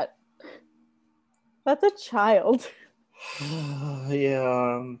up is that? That's a child.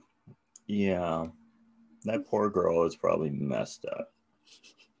 Yeah. Yeah. That poor girl is probably messed up.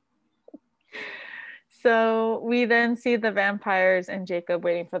 So we then see the vampires and Jacob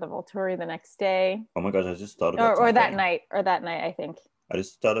waiting for the Volturi the next day. Oh my gosh, I just thought about or that night, I think. I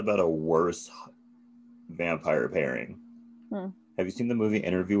just thought about a worse vampire pairing. Have you seen the movie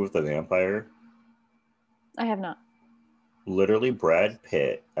Interview with the Vampire? I have not. Literally, Brad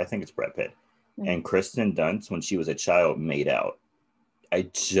Pitt, I think it's Brad Pitt, and Kristen Dunst, when she was a child, made out. I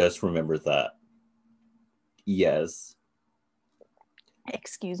just remembered that. Yes.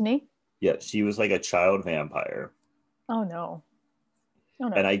 Excuse me? Yeah, she was like a child vampire. Oh no.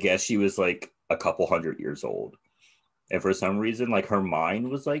 And I guess she was like a couple 100 years old. And for some reason, like, her mind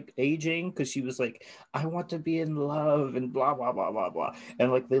was like aging, because she was like, I want to be in love and blah, blah, blah, blah, blah. And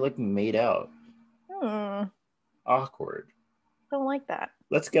like, they like made out. Awkward. Don't like that.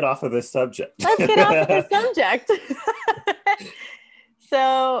 Let's get off of this subject.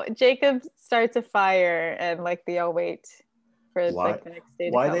 So Jacob starts a fire, and like they all wait for like the next day.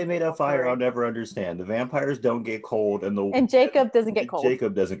 Why they made a fire, I'll never understand. The vampires don't get cold, and Jacob doesn't get cold.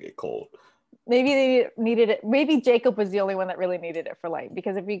 Jacob doesn't get cold. Maybe they needed it. Maybe Jacob was the only one that really needed it for light.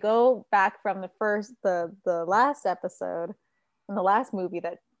 Because if we go back from the last episode, in the last movie,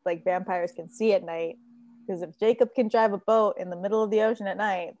 that like vampires can see at night. Because if Jacob can drive a boat in the middle of the ocean at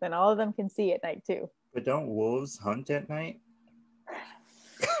night, then all of them can see at night too. But don't wolves hunt at night?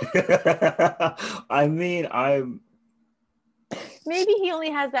 I mean, maybe he only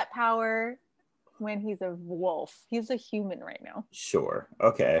has that power when he's a wolf. He's a human right now. Sure.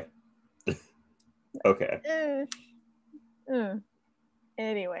 Okay. Okay.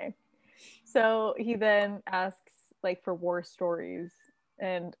 Anyway, so he then asks like for war stories,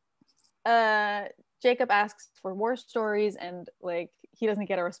 and Jacob asks for war stories, and like he doesn't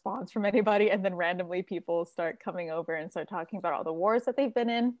get a response from anybody, and then randomly people start coming over and start talking about all the wars that they've been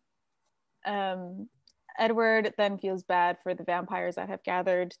in. Edward then feels bad for the vampires that have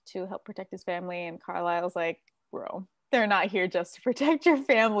gathered to help protect his family, and Carlisle's like, bro, they're not here just to protect your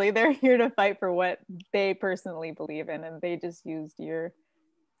family. They're here to fight for what they personally believe in, and they just used your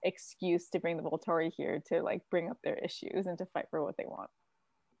excuse to bring the Volturi here to like bring up their issues and to fight for what they want.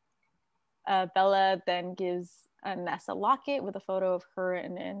 Bella then gives Ness a locket with a photo of her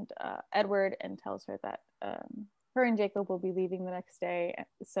and Edward, and tells her that her and Jacob will be leaving the next day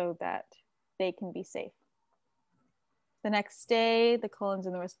so that they can be safe. The next day, the Cullens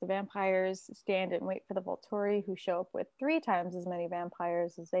and the rest of the vampires stand and wait for the Volturi, who show up with 3 times as many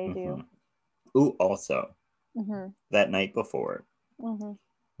vampires as they do. Ooh, also, that night before,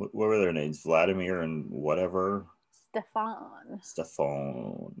 what were their names? Vladimir and whatever? Stefan.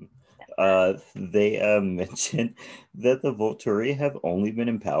 They mentioned that the Volturi have only been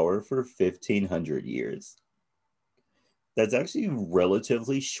in power for 1,500 years. That's actually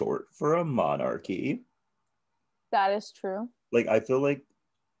relatively short for a monarchy. That is true. Like, I feel like,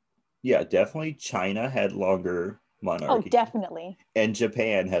 yeah, definitely China had longer monarchy. Oh, definitely. And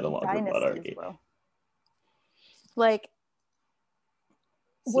Japan had a longer Dynasties, monarchy. bro. Like,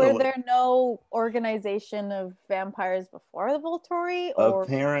 So, were there no organization of vampires before the Volturi? Or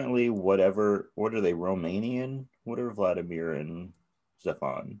apparently, what are they, Romanian? What are Vladimir and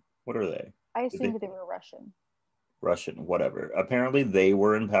Stefan? What are they? I assumed they were Russian. Russian, whatever. Apparently, they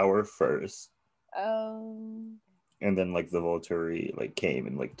were in power first. And then like the Volturi like came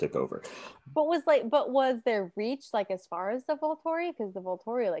and like took over. But was their reach like as far as the Volturi? Because the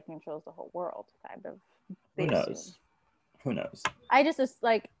Volturi like controls the whole world, kind of. Who knows? Who knows? I just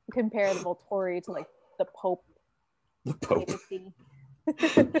like compare the Volturi to like the Pope. The Pope.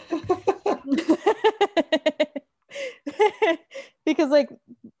 Because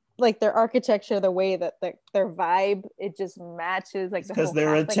like their architecture, the way that their vibe, it just matches like the whole because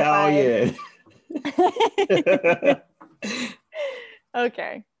they're Catholic Italian.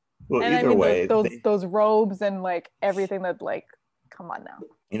 Okay. Well, and either I mean, way, those robes and like everything that like, come on now.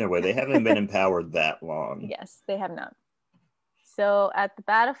 Either way, they haven't been in power that long. Yes, they have not. So at the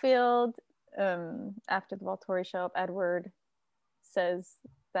battlefield, after the Volturi show up, Edward says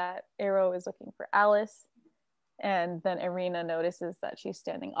that Arrow is looking for Alice, and then Irina notices that she's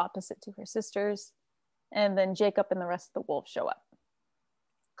standing opposite to her sisters, and then Jacob and the rest of the wolves show up.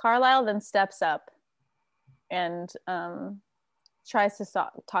 Carlisle then steps up and tries to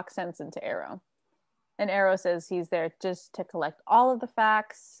talk sense into Arrow. And Arrow says he's there just to collect all of the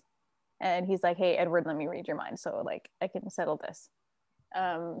facts. And he's like, hey, Edward, let me read your mind so like I can settle this.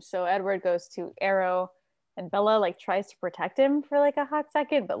 So Edward goes to Arrow, and Bella like tries to protect him for like a hot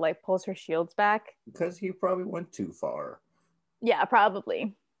second, but like pulls her shields back. Because he probably went too far. Yeah,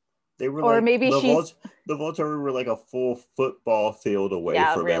 probably. They were or like, maybe the Volturi were like a full football field away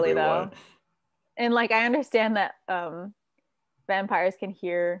from really, everyone. Though. And like I understand that vampires can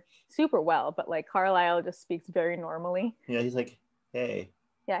hear super well, but like Carlisle just speaks very normally. Yeah, he's like, hey.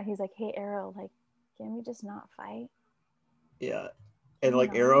 Yeah, he's like, hey, Arrow, like, can we just not fight? Yeah. And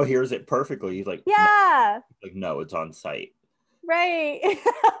like Arrow hears it perfectly. He's like, yeah. No. Like, no, it's on site. Right.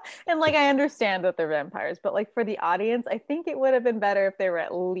 And like I understand that they're vampires, but like for the audience, I think it would have been better if they were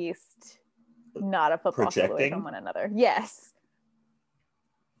at least not a football field away from one another. Yes.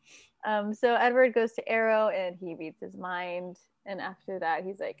 So Edward goes to Arrow and he reads his mind. And after that,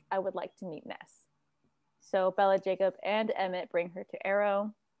 he's like, I would like to meet Ness. So Bella, Jacob, and Emmett bring her to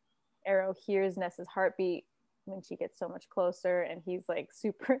Arrow. Arrow hears Ness's heartbeat when she gets so much closer, and he's like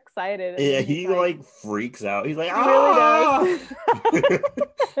super excited. And yeah, he like freaks out. He's like, really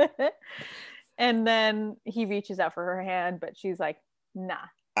does. And then he reaches out for her hand, but she's like, nah,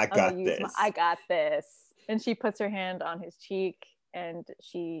 I got this. I got this. And she puts her hand on his cheek, and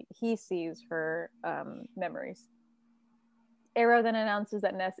he sees her memories. Arrow then announces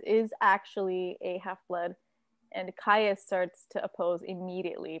that Ness is actually a half-blood, and Caius starts to oppose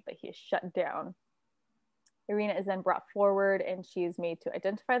immediately, but he is shut down. Irina is then brought forward, and she is made to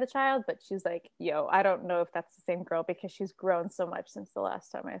identify the child, but she's like, yo, I don't know if that's the same girl because she's grown so much since the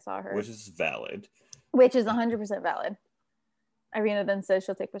last time I saw her. Which is valid. Which is 100% valid. Irina then says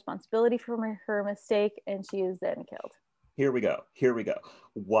she'll take responsibility for her mistake, and she is then killed. Here we go.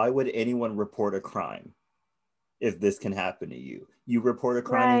 Why would anyone report a crime if this can happen to you? You report a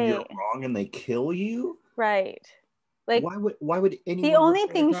crime and you're wrong and they kill you? Right. Like, why would anyone? The only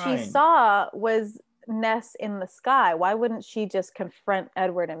thing she saw was Ness in the sky. Why wouldn't she just confront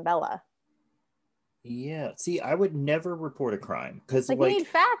Edward and Bella? Yeah. See, I would never report a crime because like you need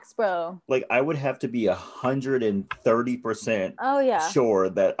facts, bro. Like I would have to be 130% sure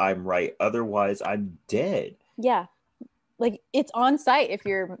that I'm right. Otherwise, I'm dead. Yeah. Like it's on site if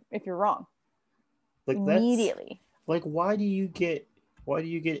you're wrong. Like immediately. Like why do you get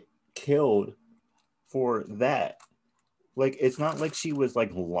killed for that? Like it's not like she was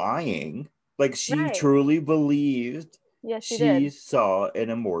like lying. Like she truly believed she saw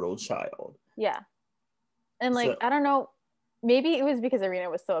an immortal child. Yeah. And like, I don't know, maybe it was because Irina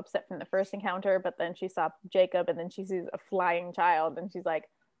was so upset from the first encounter, but then she saw Jacob and then she sees a flying child and she's like,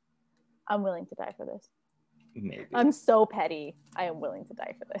 I'm willing to die for this. Maybe. I'm so petty. I am willing to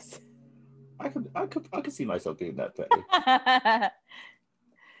die for this. I could see myself being that petty.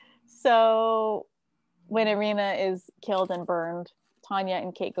 So when Irina is killed and burned, Tanya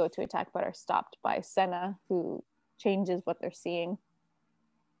and Kate go to attack but are stopped by Senna, who changes what they're seeing.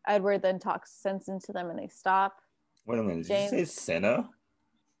 Edward then talks sense into them and they stop. Wait a minute, did you say Senna?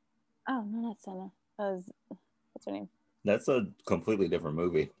 Oh no, not Senna. What's her name? That's a completely different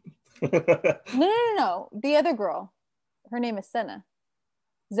movie. No. The other girl. Her name is Senna.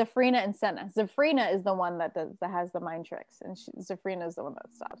 Zafrina and Senna. Zafrina is the one that has the mind tricks, and Zafrina is the one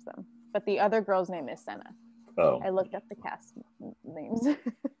that stops them. But the other girl's name is Senna. Oh. I looked up the cast names.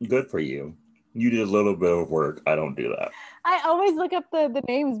 Good for you. You did a little bit of work. I don't do that. I always look up the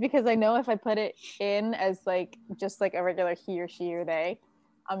names because I know if I put it in as like just like a regular he or she or they,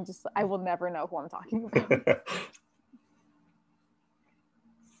 I will never know who I'm talking about.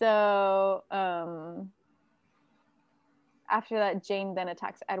 So after that, Jane then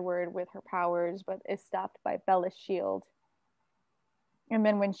attacks Edward with her powers, but is stopped by Bella's shield. And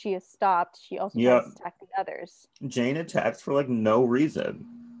then when she is stopped, she also tries to attack the others. Jane attacks for like no reason.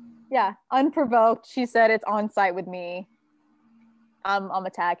 Yeah, unprovoked. She said it's on site with me. I'm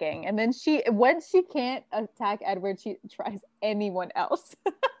attacking. And then when she can't attack Edward, she tries anyone else.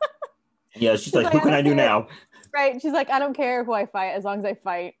 Yeah, she's like, who can I do now? Right. She's like, I don't care who I fight as long as I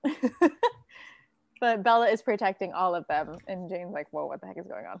fight. But Bella is protecting all of them. And Jane's like, whoa, what the heck is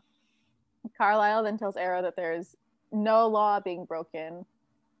going on? Carlisle then tells Arrow that there's no law being broken.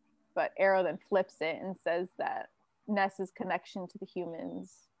 But Arrow then flips it and says that Ness's connection to the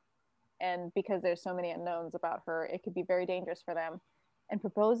humans, and because there's so many unknowns about her, it could be very dangerous for them, and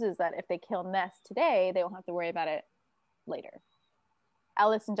proposes that if they kill Ness today, they won't have to worry about it later.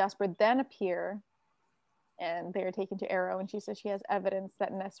 Alice and Jasper then appear, and they're taken to Arrow, and she says she has evidence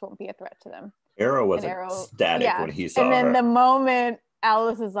that Ness won't be a threat to them. Arrow was ecstatic when he saw her. And then the moment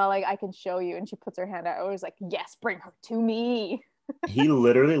Alice is all like, I can show you, and she puts her hand out, I was like, yes, bring her to me. He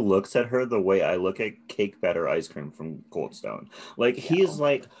literally looks at her the way I look at cake batter ice cream from Cold Stone. Like, he's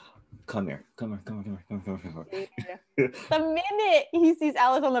like, come here. Yeah. The minute he sees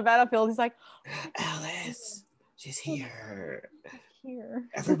Alice on the battlefield, he's like, Alice, she's here. Here.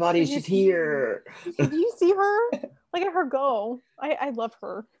 Everybody, she's here. Do you see her? Look at her go. I love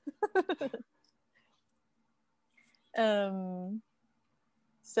her.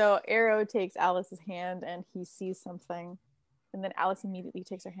 So Arrow takes Alice's hand and he sees something. And then Alice immediately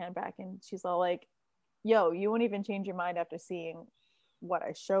takes her hand back and she's all like, yo, you won't even change your mind after seeing what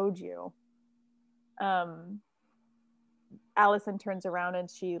I showed you. Alice then turns around and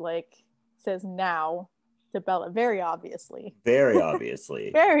she like says now to Bella, very obviously. Very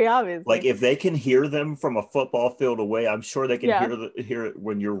obviously. Like, if they can hear them from a football field away, I'm sure they can hear it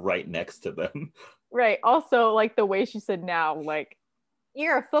when you're right next to them. Right. Also, like the way she said now, like,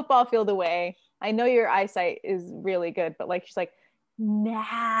 you're a football field away. I know your eyesight is really good, but like she's like,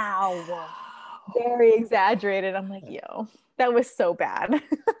 now. Very exaggerated. I'm like, yo, that was so bad.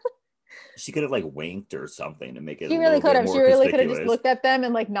 She could have like winked or something to make it. She really could have. She really could have just looked at them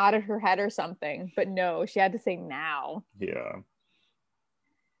and like nodded her head or something. But no, she had to say now. Yeah.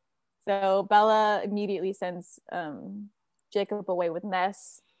 So Bella immediately sends Jacob away with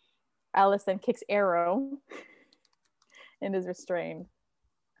Ness. Alice then kicks Arrow and is restrained.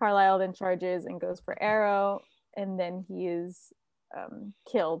 Carlisle then charges and goes for Arrow, and then he is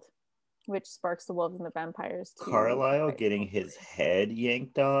killed, which sparks the wolves and the vampires. Carlisle getting his head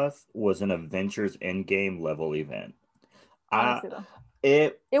yanked off was an Avengers Endgame level event. Honestly, though.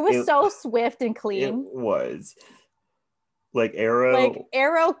 It was so swift and clean. It was. Like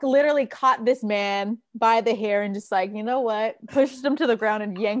Arrow literally caught this man by the hair and just like, you know what, pushed him to the ground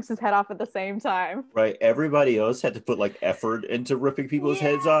and yanks his head off at the same time. Right. Everybody else had to put like effort into ripping people's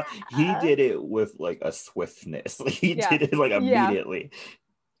heads off. He did it with like a swiftness. Like, he did it like immediately.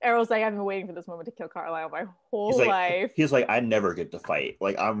 Arrow's like, I've been waiting for this moment to kill Carlisle my whole life. He's like, I never get to fight.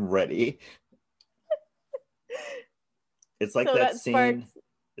 Like, I'm ready. It's like that scene.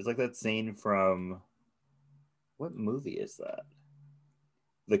 It's like that scene from, what movie is that?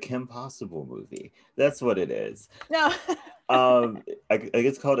 The Kim Possible movie. That's what it is. No. I think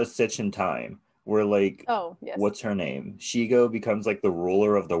it's called A Stitch in Time, where like, what's her name? Shigo becomes like the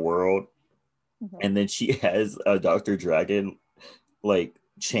ruler of the world, and then she has a Dr. Dragon like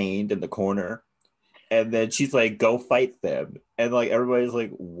chained in the corner, and then she's like, go fight them, and like everybody's like,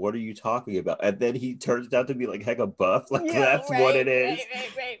 what are you talking about? And then he turns out to be like hecka buff. Like, that's what it is.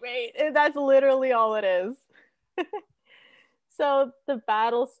 Right. That's literally all it is. So the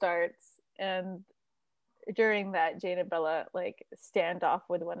battle starts, and during that, Jane and Bella like stand off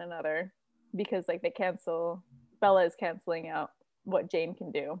with one another because like Bella is canceling out what Jane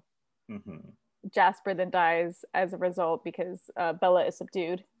can do. Jasper then dies as a result because Bella is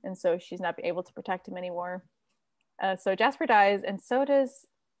subdued, and so she's not able to protect him anymore. So Jasper dies, and so does,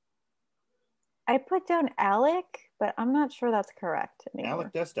 I put down Alec, but I'm not sure that's correct anymore.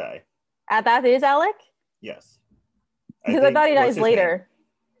 Alec does die. That is Alec? Yes. Because I thought he dies later.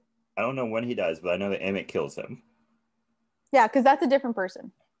 I don't know when he dies, but I know that Emmett kills him. Yeah, because that's a different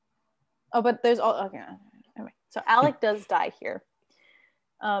person. Oh, but there's all okay. Anyway, so Alec does die here.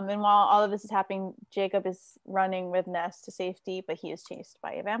 And while all of this is happening, Jacob is running with Ness to safety, but he is chased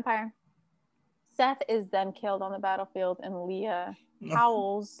by a vampire. Seth is then killed on the battlefield, and Leah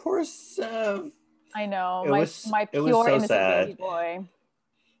howls. Poor Seth. I know, It my was pure so innocent sad. baby boy.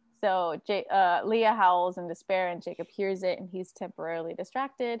 So Leah howls in despair, and Jacob hears it, and he's temporarily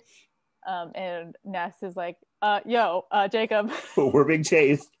distracted. And Ness is like, Jacob. We're being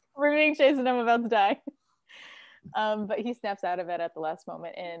chased. We're being chased and I'm about to die. But he snaps out of it at the last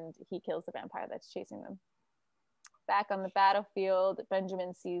moment, and he kills the vampire that's chasing them. Back on the battlefield,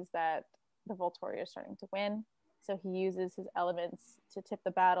 Benjamin sees that the Volturi are starting to win. So he uses his elements to tip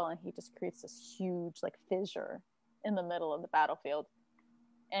the battle, and he just creates this huge like fissure in the middle of the battlefield.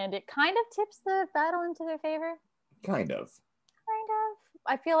 And it kind of tips the battle into their favor. Kind of.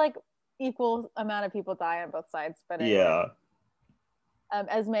 I feel like equal amount of people die on both sides, but anyway. Yeah.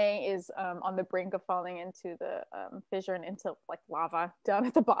 Esme is on the brink of falling into the fissure and into like lava down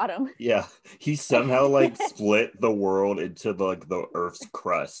at the bottom. Yeah, he somehow like split the world into the Earth's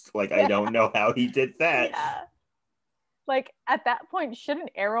crust. Like, I don't know how he did that. Yeah. Like at that point, shouldn't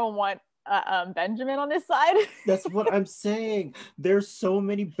Arrow want Benjamin on his side? That's what I'm saying. There's so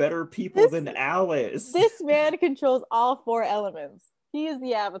many better people than Alice. This man controls all 4 elements. He is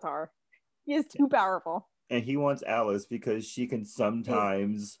the Avatar. He is too powerful. And he wants Alice because she can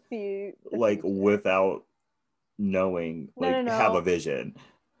sometimes like without knowing have a vision.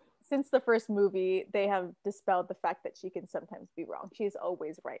 Since the first movie, they have dispelled the fact that she can sometimes be wrong. She's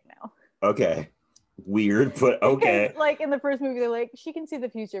always right now. Okay. Weird, but okay. Because, like in the first movie, they're like, she can see the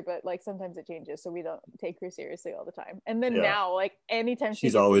future, but like sometimes it changes, so we don't take her seriously all the time. And then now, like anytime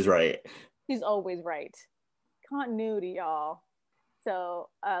she's always right. She's always right. Continuity, y'all. So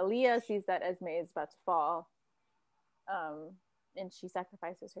Leah sees that Esme is about to fall, and she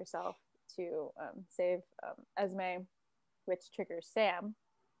sacrifices herself to save Esme, which triggers Sam.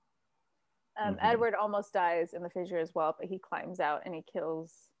 Edward almost dies in the fissure as well, but he climbs out and he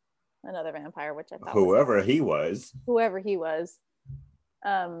kills another vampire, which I thought whoever he was.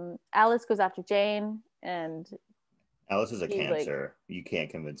 Alice goes after Jane, and Alice is a Cancer. You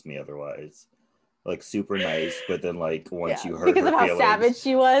can't convince me otherwise. Like super nice, but then like once you heard because her of how feelings, savage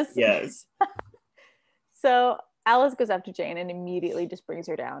she was. Yes. So Alice goes after Jane and immediately just brings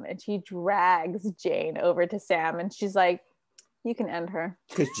her down, and she drags Jane over to Sam, and she's like, "You can end her."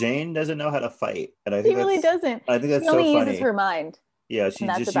 Because Jane doesn't know how to fight, and I think she really doesn't. I think that's she only so funny. Uses her mind. Yeah, she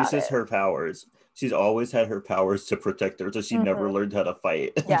just uses her powers. She's always had her powers to protect her, so she never learned how to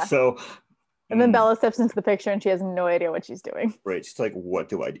fight. Yeah. So. And then Bella steps into the picture and she has no idea what she's doing. Right. She's like, what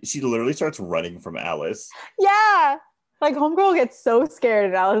do I do? She literally starts running from Alice. Yeah. Like homegirl gets so scared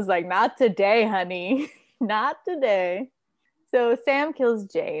and Alice is like, not today, honey. Not today. So Sam kills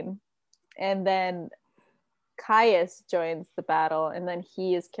Jane. And then Caius joins the battle. And then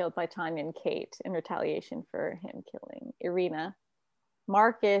he is killed by Tanya and Kate in retaliation for him killing Irina.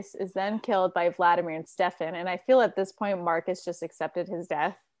 Marcus is then killed by Vladimir and Stefan. And I feel at this point, Marcus just accepted his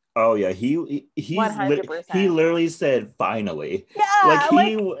death. Oh yeah, he literally said finally. Yeah, like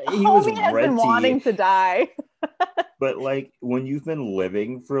he was ready. Been wanting to die. But like when you've been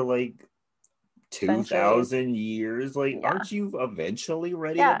living for like 2,000 years, like aren't you eventually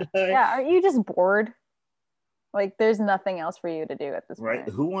ready to die? Yeah, aren't you just bored? Like there's nothing else for you to do at this point. Right?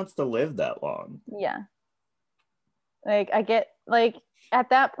 Who wants to live that long? Yeah. Like I get like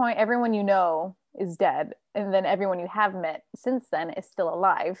at that point everyone you know is dead, and then everyone you have met since then is still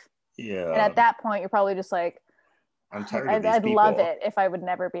alive. Yeah. And at that point, you're probably just like, I'm tired of these I'd people. love it if I would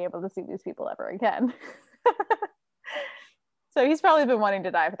never be able to see these people ever again. So he's probably been wanting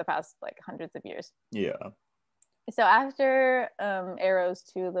to die for the past like hundreds of years. Yeah. So after Arrow's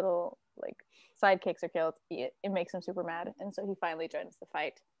 2 little like sidekicks are killed, it makes him super mad, and so he finally joins the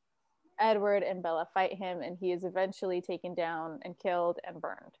fight. Edward and Bella fight him, and he is eventually taken down and killed and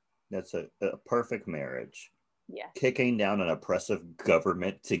burned. That's a perfect marriage. Yes. Kicking down an oppressive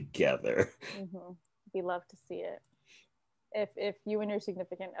government together. Mm-hmm. We love to see it. If you and your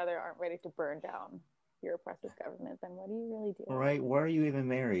significant other aren't ready to burn down your oppressive government, then what do you really do? Right? Why are you even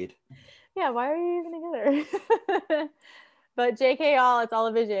married? Yeah, why are you even together? But JK it's all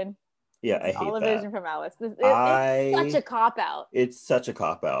a vision. Yeah, I hate that. All a vision from Alice. It's such a cop-out. It's such a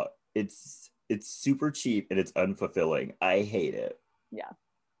cop-out. It's super cheap and it's unfulfilling. I hate it. Yeah.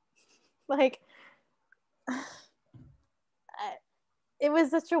 Like, it was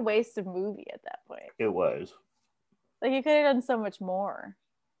such a waste of movie at that point. It was. Like, you could have done so much more.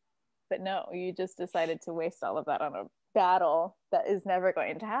 But no, you just decided to waste all of that on a battle that is never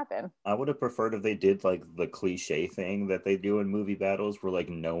going to happen. I would have preferred if they did like the cliche thing that they do in movie battles where like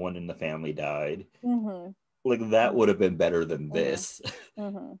no one in the family died. Mm-hmm. Like that would have been better than Mm-hmm. this.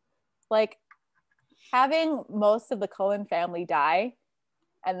 Mm-hmm. Like having most of the Cullen family die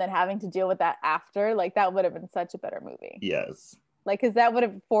and then having to deal with that after, like that would have been such a better movie. Yes. Like, because that would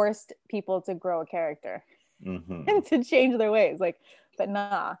have forced people to grow a character Mm-hmm. and to change their ways. Like, but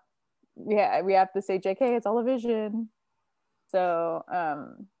nah, yeah, we have to say, JK, it's all a vision. So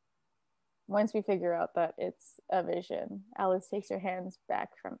once we figure out that it's a vision, Alice takes her hands back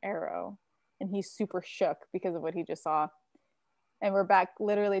from Arrow, and he's super shook because of what he just saw. And we're back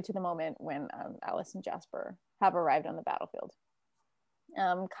literally to the moment when Alice and Jasper have arrived on the battlefield.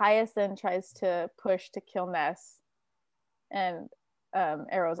 Caius then tries to push to kill Ness, and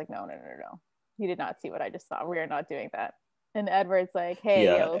Arrow's like, no. You did not see what I just saw. We are not doing that. And Edward's like, hey,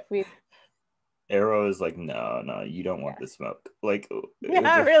 yo, if we... Arrow is like, no, you don't want this smoke. Like,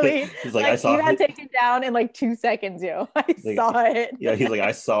 yeah, really. He's like, I saw you got taken down in like 2 seconds, yo. I saw it. Yeah, he's like,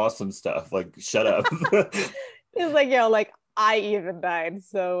 I saw some stuff. Like, shut up. He's like, yo, like I even died,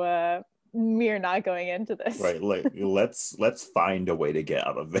 so we're not going into this. Right, like let's find a way to get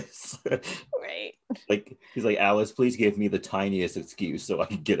out of this. Right. Like he's like, Alice, please give me the tiniest excuse so I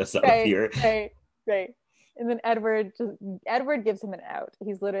can get us out of here. Right. And then Edward gives him an out.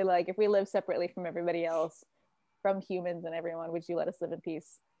 He's literally like, if we live separately from everybody else, from humans and everyone, would you let us live in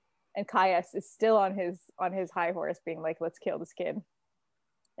peace? And Caius is still on his high horse being like, let's kill this kid.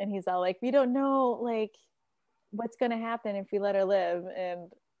 And he's all like, we don't know like what's gonna happen if we let her live.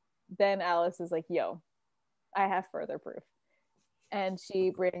 And then Alice is like, yo, I have further proof. And she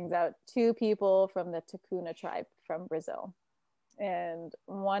brings out 2 people from the Takuna tribe from Brazil. And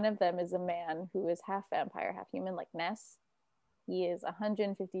one of them is a man who is half vampire, half human, like Ness. He is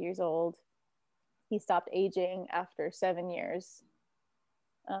 150 years old. He stopped aging after 7 years.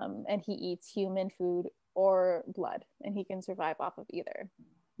 And he eats human food or blood, and he can survive off of either.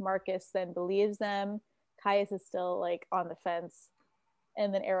 Marcus then believes them. Caius is still like on the fence.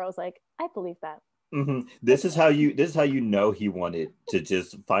 And then Arrow's like, I believe that. Mm-hmm. This is how you know he wanted to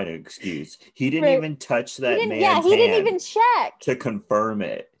just find an excuse. He didn't even touch that man's hand. He didn't even check to confirm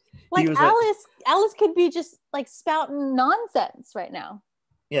it. Like Alice could be just like spouting nonsense right now.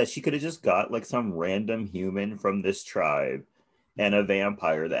 Yeah, she could have just got like some random human from this tribe and a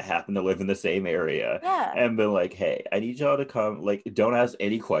vampire that happened to live in the same area. Yeah. And been like, hey, I need y'all to come. Like, don't ask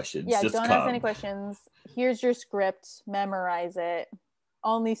any questions. Yeah, just don't come. ask any questions. Here's your script. Memorize it.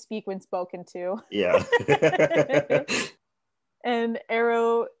 Only speak when spoken to. Yeah. And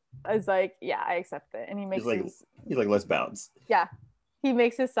Arrow is like, yeah, I accept it. And he makes he's like, let's bounce. Yeah. He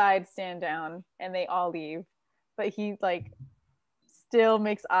makes his side stand down and they all leave. But he like still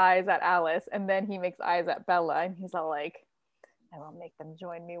makes eyes at Alice, and then he makes eyes at Bella, and he's all like, I will make them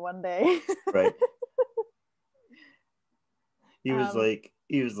join me one day. Right. He was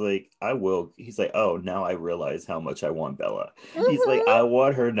like, I will. He's like, oh, now I realize how much I want Bella. Mm-hmm. He's like, I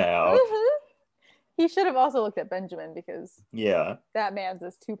want her now. Mm-hmm. He should have also looked at Benjamin, because that man's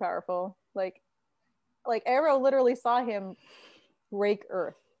is too powerful. Like Arrow literally saw him break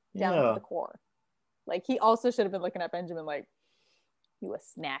Earth down to the core. Like, he also should have been looking at Benjamin like, you a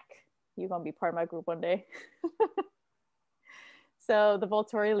snack. You gonna be part of my group one day. So the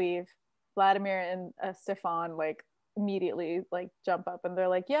Volturi leave. Vladimir and Stefan like immediately like jump up, and they're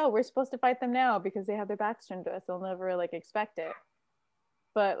like, yo, we're supposed to fight them now because they have their backs turned to us. They'll never like expect it.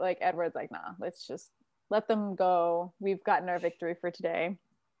 But like Edward's like, nah, let's just let them go. We've gotten our victory for today.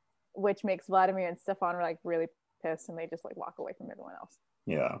 Which makes Vladimir and Stefan like really pissed, and they just like walk away from everyone else.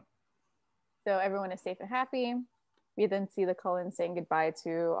 Yeah. So everyone is safe and happy. We then see the Cullens saying goodbye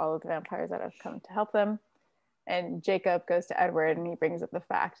to all of the vampires that have come to help them. And Jacob goes to Edward, and he brings up the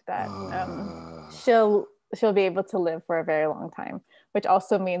fact that she'll be able to live for a very long time, which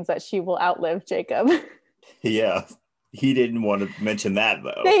also means that she will outlive Jacob. Yeah. He didn't want to mention that,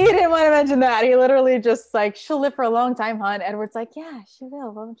 though. He didn't want to mention that. He literally just like, she'll live for a long time, hon. Edward's like, yeah, she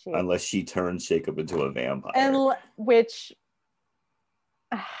will, won't she? Unless she turns Jacob into a vampire. And which,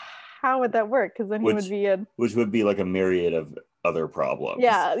 how would that work? Because then he would be which would be like a myriad of other problems.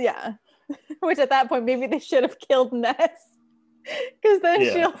 Yeah. Which at that point, maybe they should have killed Ness. Because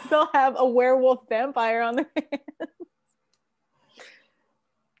then they'll have a werewolf vampire on their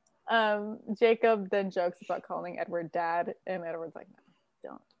hands. Jacob then jokes about calling Edward dad, and Edward's like, no,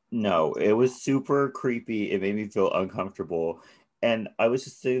 don't. No, it was super creepy. It made me feel uncomfortable. And I was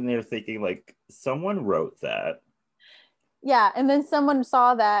just sitting there thinking, like, someone wrote that. Yeah, and then someone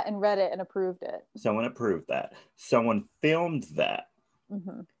saw that and read it and approved it. Someone approved that. Someone filmed that.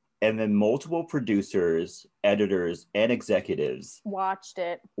 Mm-hmm. and then multiple producers, editors, and executives watched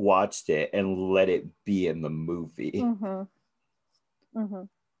it and let it be in the movie.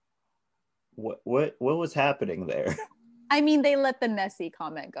 What was happening there? I mean, they let the Nessie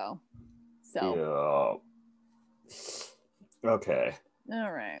comment go. So okay.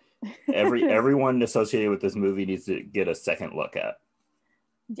 All right. Everyone associated with this movie needs to get a second look at.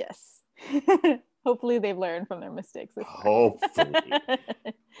 Yes. Hopefully they've learned from their mistakes. Hopefully.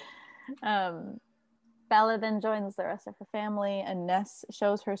 Bella then joins the rest of her family, and Ness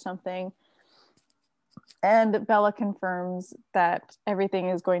shows her something. And Bella confirms that everything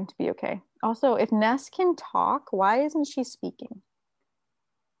is going to be okay. Also, if Ness can talk, why isn't she speaking?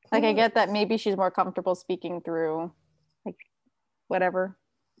 Like, I get that maybe she's more comfortable speaking through, like, whatever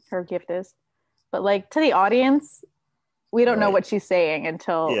her gift is. But, like, to the audience, we don't know what she's saying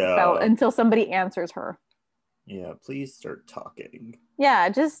until somebody answers her. Yeah, please start talking. Yeah,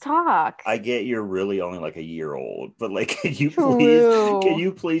 just talk. I get you're really only like a year old, but like, can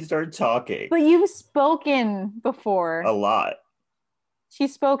you please start talking? But you've spoken before. A lot. She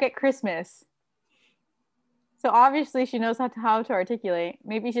spoke at Christmas. So obviously she knows how to articulate.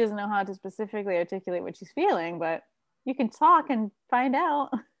 Maybe she doesn't know how to specifically articulate what she's feeling, but you can talk and find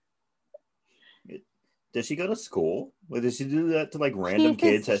out. Does she go to school? Like, does she do that to like random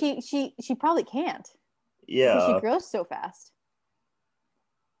kids? She probably can't. Yeah. Because she grows so fast.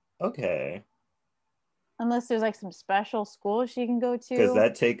 Okay. Unless there's like some special school she can go to. Because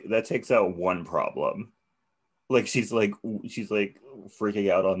that takes out one problem. Like she's like freaking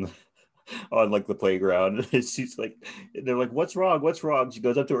out on like the playground. She's like, they're like, what's wrong? She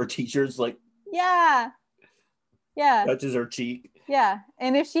goes up to her teacher's like, yeah, touches her cheek. Yeah,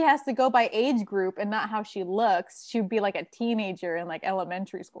 and if she has to go by age group and not how she looks, she would be like a teenager in like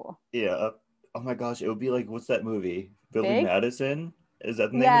elementary school. Yeah. Oh my gosh, it would be like, what's that movie? Billy Madison? Is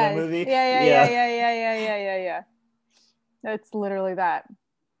that the name of that movie? Yeah. That's literally that.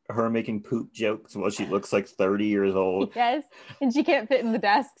 Her making poop jokes while she looks like 30 years old. Yes, and she can't fit in the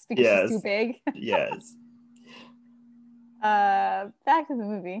desks because she's too big. Yes. Back to the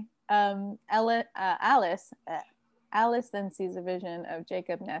movie. Alice then sees a vision of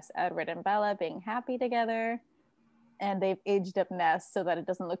Jacob, Ness, Edward, and Bella being happy together. And they've aged up Ness so that it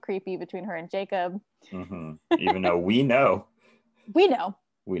doesn't look creepy between her and Jacob. Mm-hmm. Even though we know. We know.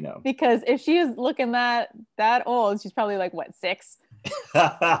 Because if she is looking that old, she's probably like, what, 6?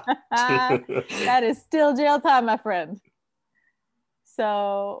 That is still jail time, my friend.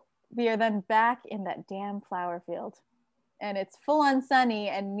 So we are then back in that damn flower field. And it's full on sunny,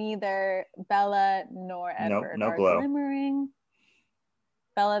 and neither Bella nor Edward are glimmering.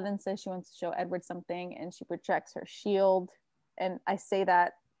 Bella then says she wants to show Edward something, and she projects her shield. And I say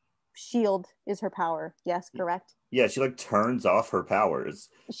that shield is her power. Yes, correct? Yeah, she like turns off her powers.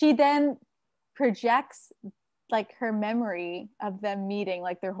 She then projects like her memory of them meeting,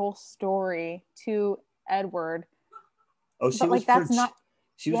 like their whole story to Edward. Oh, she was that's not.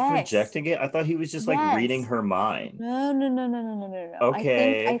 She was projecting it. I thought he was just like reading her mind. No.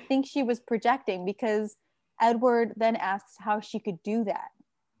 Okay. I think she was projecting because Edward then asks how she could do that.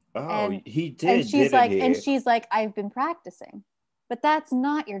 Oh, and he did. And she's like, and she's like, I've been practicing, but that's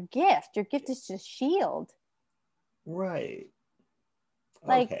not your gift. Your gift is just shield. Right.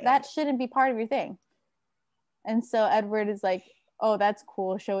 Like that shouldn't be part of your thing. And so Edward is like, oh, that's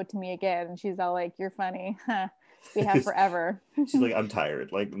cool. Show it to me again. And she's all like, you're funny. We have forever. She's like, I'm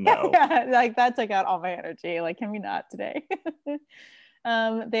tired. Like, no. Like that took out all my energy. Like, can we not today?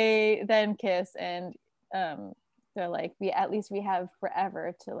 They then kiss, and they're like, we have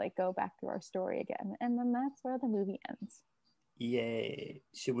forever to like go back through our story again. And then that's where the movie ends. Yay.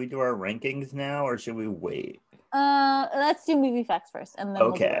 Should we do our rankings now, or should we wait? Let's do movie facts first, and then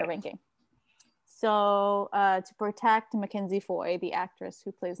we'll do our ranking. So to protect Mackenzie Foy, the actress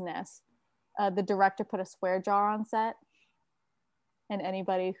who plays Ness, the director put a swear jar on set, and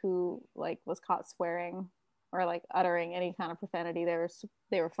anybody who like was caught swearing or like uttering any kind of profanity,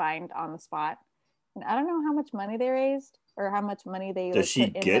 they were fined on the spot. And I don't know how much money they raised or how much money they does she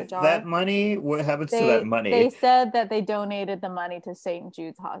get that money? What happens to that money? They said that they donated the money to St.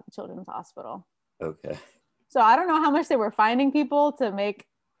 Jude's Children's Hospital. Okay. So I don't know how much they were finding people to make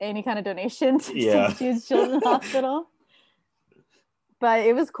any kind of donation to St. Jude's Children's Hospital, but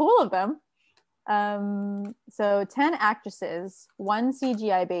it was cool of them. So 10 actresses, 1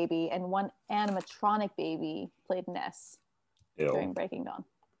 CGI baby, and 1 animatronic baby played Ness during Breaking Dawn.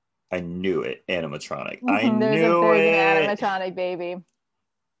 I knew it. Animatronic. Mm-hmm. There's an animatronic baby.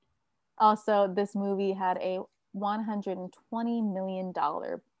 Also, this movie had a $120 million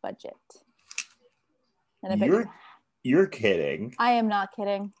budget. And you're kidding. I am not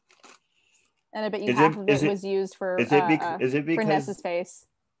kidding. And I bet you half of it was used for Ness's face.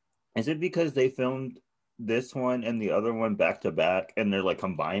 Is it because they filmed this one and the other one back to back and they're like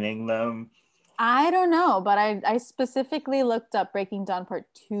combining them? I don't know, but I specifically looked up Breaking Dawn Part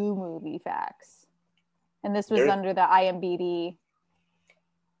 2 movie facts. And this was under the IMDb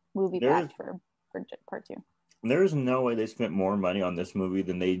movie fact for Part 2. There's no way they spent more money on this movie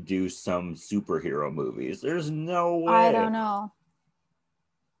than they do some superhero movies. There's no way. I don't know.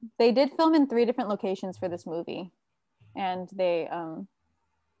 They did film in 3 different locations for this movie. And they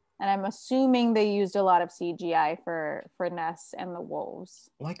and I'm assuming they used a lot of CGI for Ness and the wolves.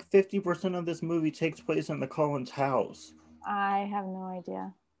 Like 50% of this movie takes place in the Collins house. I have no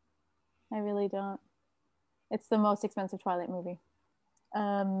idea. I really don't. It's the most expensive Twilight movie.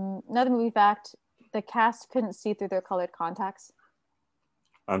 Another movie fact, the cast couldn't see through their colored contacts.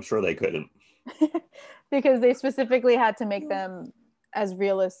 I'm sure they couldn't. Because they specifically had to make them as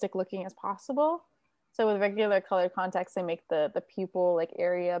realistic looking as possible. So with regular colored contacts, they make the pupil like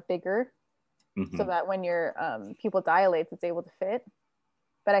area bigger, so that when your pupil dilates, it's able to fit.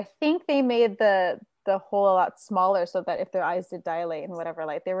 But I think they made the hole a lot smaller so that if their eyes did dilate in whatever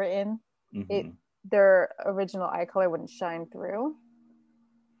light they were in, their original eye color wouldn't shine through.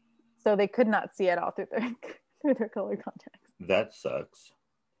 So they could not see at all through their colored contacts. That sucks.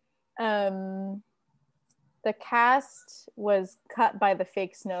 The cast was cut by the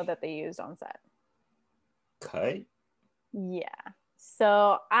fake snow that they used on set. Cut? Yeah.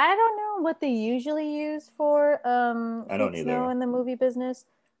 So I don't know what they usually use for snow in the movie business,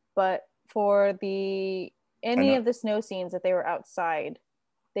 but for of the snow scenes that they were outside,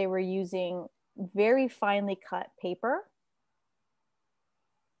 they were using very finely cut paper.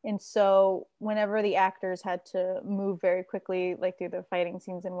 And so whenever the actors had to move very quickly, like through the fighting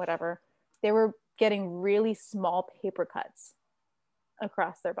scenes and whatever, they were getting really small paper cuts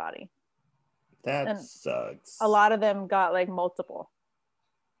across their body. That sucks. A lot of them got like multiple.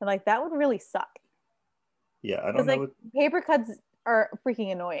 And like that would really suck. Yeah, I don't know. Paper cuts are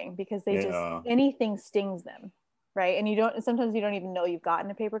freaking annoying because they just anything stings them, right? And sometimes you don't even know you've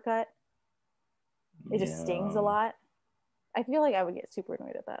gotten a paper cut. It just stings a lot. I feel like I would get super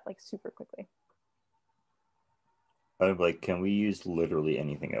annoyed at that, like super quickly. I'm like, can we use literally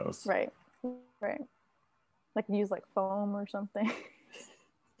anything else? Right. Like use like foam or something.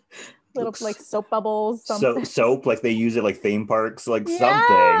 Little like soap bubbles. Something. Soap, like they use it like theme parks, like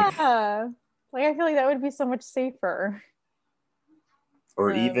something. Like I feel like that would be so much safer.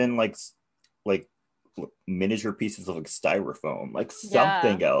 Or even like miniature pieces of like styrofoam, like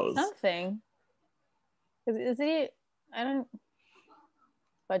something else. Something.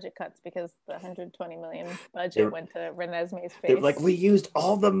 Budget cuts because the 120 million budget went to Renesmee's face. They're like, we used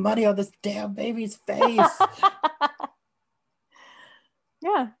all the money on this damn baby's face.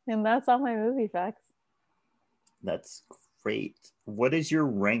 Yeah, and that's all my movie facts. That's great. What is your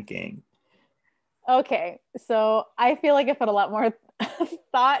ranking? Okay, so I feel like I put a lot more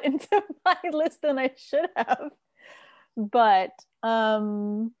thought into my list than I should have. But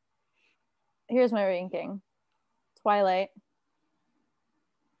here's my ranking. Twilight,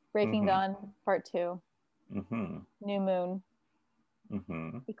 Breaking Dawn Part 2, New Moon,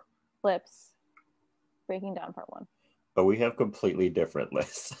 Eclipse, Breaking Dawn Part 1. But we have completely different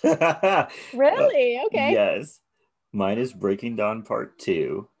lists. Really? Okay. Yes. Mine is Breaking Dawn Part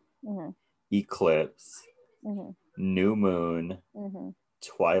 2, Eclipse, New Moon,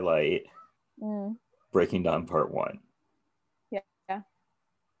 Twilight, Breaking Dawn Part 1. Yeah.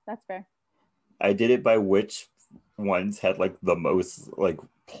 That's fair. I did it by which ones had like the most like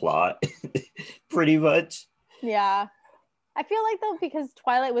plot, pretty much. Yeah. I feel like though, because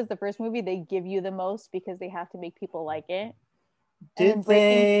Twilight was the first movie, they give you the most because they have to make people like it. Did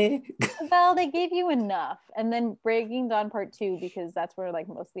they? Well, they gave you enough. And then Breaking Dawn Part 2, because that's where like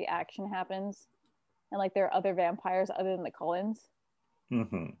most of the action happens. And like there are other vampires other than the Cullens.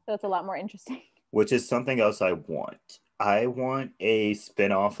 So it's a lot more interesting. Which is something else I want. I want a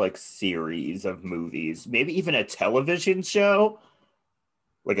spin-off like series of movies, maybe even a television show,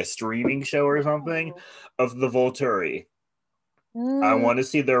 like a streaming show or something, of the Vulture. I want to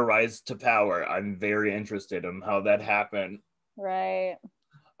see their rise to power. I'm very interested in how that happened. Right.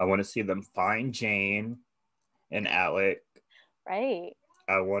 I want to see them find Jane and Alec. Right.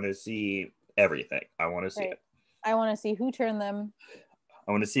 I want to see everything. I want to see it. I want to see who turned them.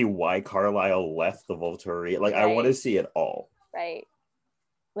 I want to see why Carlisle left the Vulture. Like, I want to see it all. Right.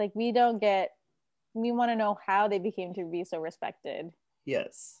 Like, we want to know how they became to be so respected.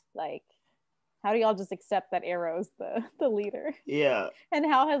 Yes. Like, how do y'all just accept that Arrow's the leader? Yeah. And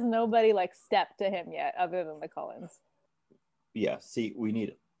how has nobody like stepped to him yet other than the Cullens? Yeah. See, we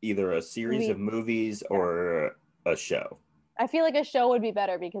need either a series of movies or a show. I feel like a show would be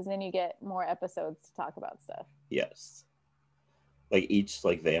better because then you get more episodes to talk about stuff. Yes. Like each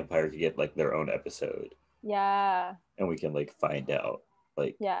like vampire could get like their own episode. Yeah. And we can like find out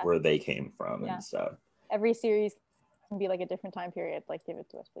like where they came from and stuff. Every series can be like a different time period. Like, give it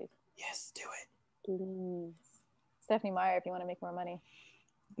to us, please. Yes, do it. Please. Stephenie Meyer, if you want to make more money.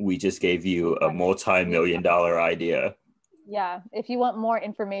 We just gave you a multi-million-dollar idea. Yeah. If you want more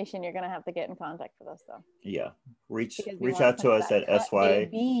information, you're going to have to get in contact with us, though. Yeah. Reach out to us at SY.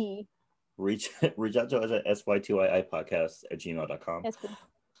 Reach out to us at sy2iipodcast@gmail.com. Yes, please.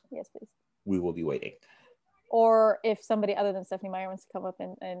 Yes, please. We will be waiting. Or if somebody other than Stephenie Meyer wants to come up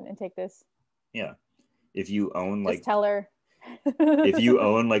and take this. Yeah. If you own like, just tell her. If you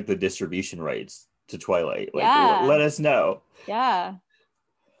own like the distribution rights to Twilight, like let us know. Yeah.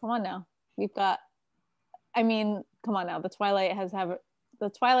 Come on now. We've got, I mean, come on now. The Twilight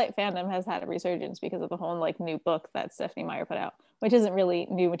fandom has had a resurgence because of the whole like new book that Stephenie Meyer put out, which isn't really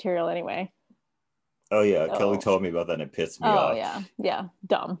new material anyway. Oh yeah, so, Kelley told me about that and it pissed me off. Oh yeah,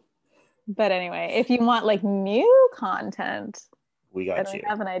 dumb. But anyway, if you want like new content, we got you. We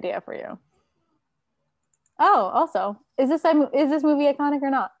have an idea for you. Oh, also, is this movie iconic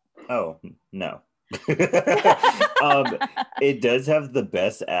or not? Oh no. It does have the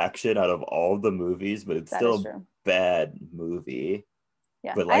best action out of all the movies, but it's still a bad movie.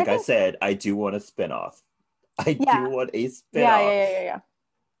 Yeah. But like I said, I do want a spinoff. I do want a spinoff. Yeah.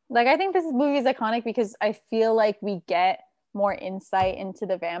 Like, I think this movie is iconic because I feel like we get more insight into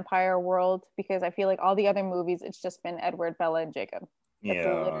the vampire world, because I feel like all the other movies, it's just been Edward, Bella, and Jacob. That's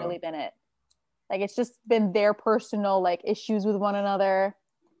literally been it. Like, it's just been their personal like issues with one another.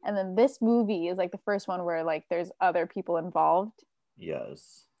 And then this movie is like the first one where like there's other people involved.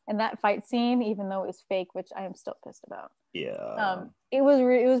 Yes. And that fight scene, even though it was fake, which I am still pissed about. Yeah. It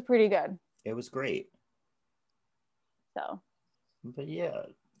was pretty good. It was great. So. But yeah.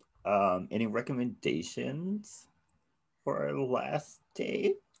 Any recommendations for our last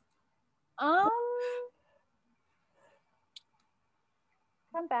day? Come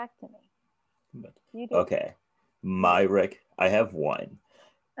back to me. You do. Okay. I have one.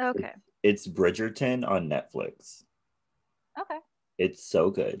 Okay. It's Bridgerton on Netflix. Okay. It's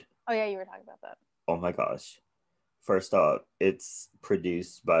so good. Oh yeah, you were talking about that. Oh my gosh. First off, it's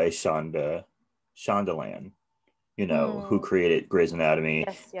produced by Shondaland, who created Grey's Anatomy,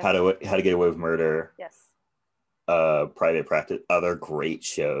 yes. How to Get Away with Murder. Yes. Private Practice, other great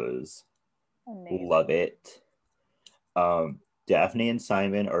shows. Amazing. Love it. Daphne and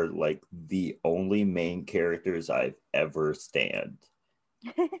Simon are like the only main characters I've ever stand.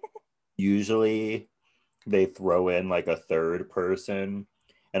 Usually they throw in like a third person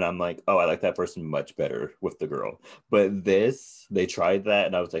and I'm like, oh, I like that person much better with the girl. But they tried that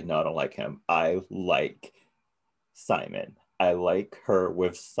and I was like, no, I don't like him. I like Simon. I like her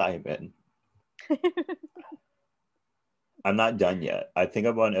with Simon. I'm not done yet. I think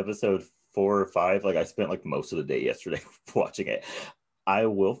I'm on episode 4 or 5. Like, I spent like most of the day yesterday watching it. I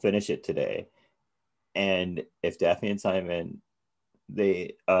will finish it today. And if Daphne and Simon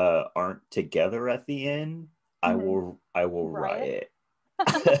they aren't together at the end, I will riot.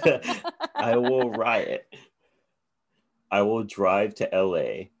 I will riot. I will drive to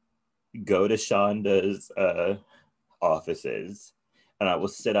LA, go to Shonda's offices, and I will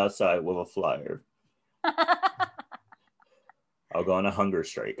sit outside with a flyer. I'll go on a hunger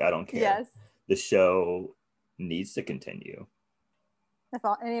strike. I don't care. Yes. The show needs to continue. If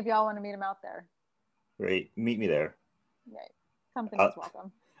any of y'all want to meet him out there. Great. Meet me there. Right. Company's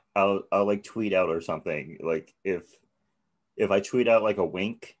welcome. I'll like tweet out or something. Like if I tweet out like a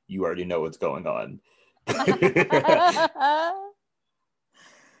wink, you already know what's going on. There's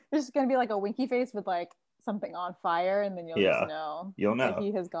just gonna be like a winky face with like something on fire, and then you'll just know. You'll know. That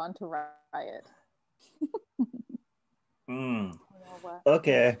he has gone to riot.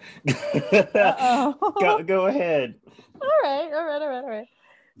 Okay. Go ahead. All right.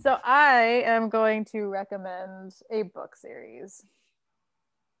 So I am going to recommend a book series.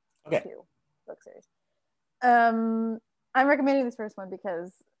 Okay. 2 book series. I'm recommending this first one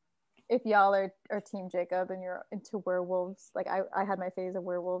because if y'all are Team Jacob and you're into werewolves, like I had my phase of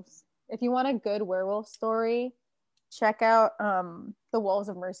werewolves. If you want a good werewolf story, check out The Wolves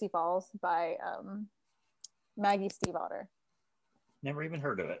of Mercy Falls by Maggie Stiefvater. Never even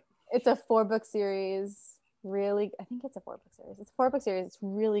heard of it. It's a 4-book series. Really, I think it's a 4-book series. It's a 4-book series. It's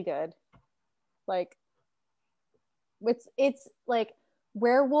really good. Like, it's like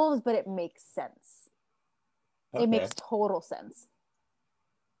werewolves, but it makes sense. Okay. It makes total sense.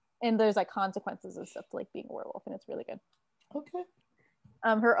 And there's like consequences and stuff to like being a werewolf, and it's really good. Okay.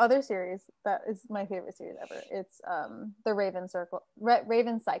 Her other series that is my favorite series ever. It's the Raven Cycle.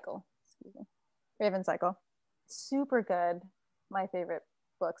 Excuse me, Raven Cycle. Super good. My favorite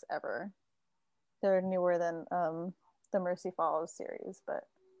books ever. They're newer than the Mercy Falls series, but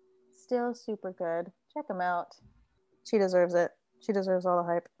still super good. Check them out. She deserves it. She deserves all the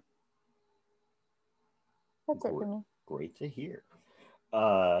hype. That's it for me. Great to hear.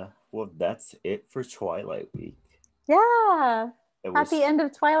 Well, that's it for Twilight Week. Yeah. Happy end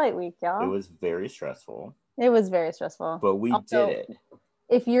of Twilight Week, y'all. It was very stressful. It was very stressful. But we did it.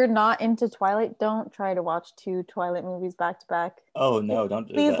 If you're not into Twilight, don't try to watch 2 Twilight movies back to back. Oh, no, don't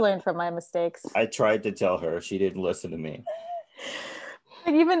do that. Please learn from my mistakes. I tried to tell her. She didn't listen to me.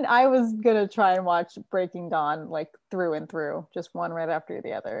 Like, even I was going to try and watch Breaking Dawn, like, through and through. Just one right after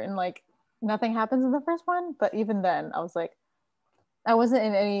the other. And, like, nothing happens in the first one. But even then, I was like, I wasn't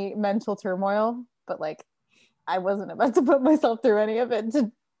in any mental turmoil. But, like, I wasn't about to put myself through any of it to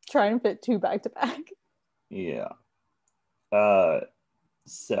try and fit 2 back to back. Yeah.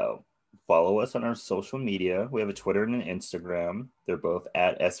 So follow us on our social media. We have a Twitter and an Instagram. They're both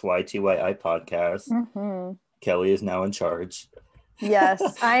at SYTYI Podcast. Mm-hmm. Kelley is now in charge. Yes,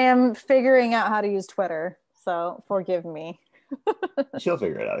 I am figuring out how to use Twitter, so forgive me. She'll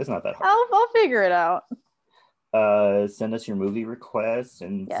figure it out. It's not that hard. I'll figure it out. Send us your movie requests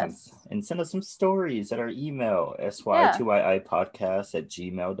and send us some stories at our email,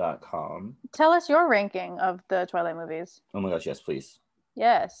 sytwipodcast@gmail.com. Tell us your ranking of the Twilight movies. Oh my gosh, yes, please.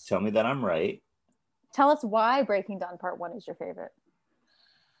 Yes. Tell me that I'm right. Tell us why Breaking Dawn Part 1 is your favorite.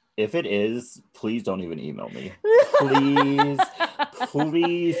 If it is, please don't even email me. Please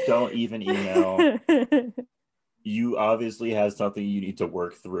don't even email. You obviously have something you need to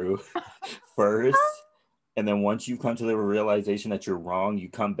work through first. And then once you come to the realization that you're wrong, you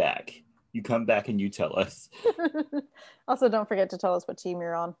come back. You come back and you tell us. Also, don't forget to tell us what team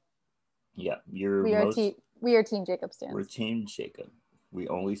you're on. Yeah, we are Team Jacob stands. We're Team Jacob. We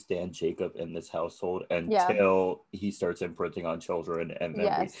only stand Jacob in this household until he starts imprinting on children, and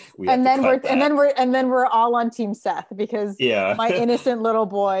then we're all on Team Seth because my innocent little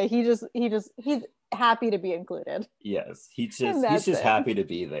boy, he's happy to be included. Yes, he's just happy to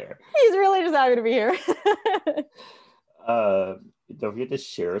be there. He's really just happy to be here. Don't forget to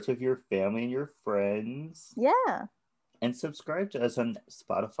share us with your family and your friends. Yeah. And subscribe to us on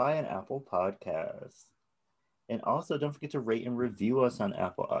Spotify and Apple Podcasts. And also, don't forget to rate and review us on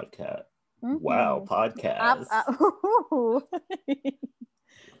Apple Podcast. Mm-hmm. Wow, podcast.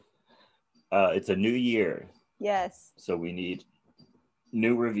 It's a new year. Yes. So we need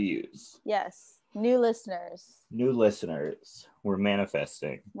new reviews. Yes. New listeners. We're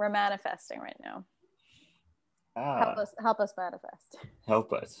manifesting. We're manifesting right now. Help us manifest.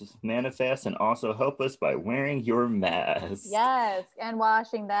 Help us manifest, and also help us by wearing your mask. Yes, and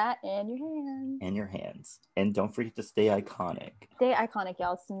washing that in your hands. And don't forget to stay iconic. Stay iconic,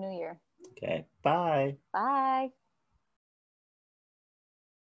 y'all. It's the new year. Okay, bye. Bye.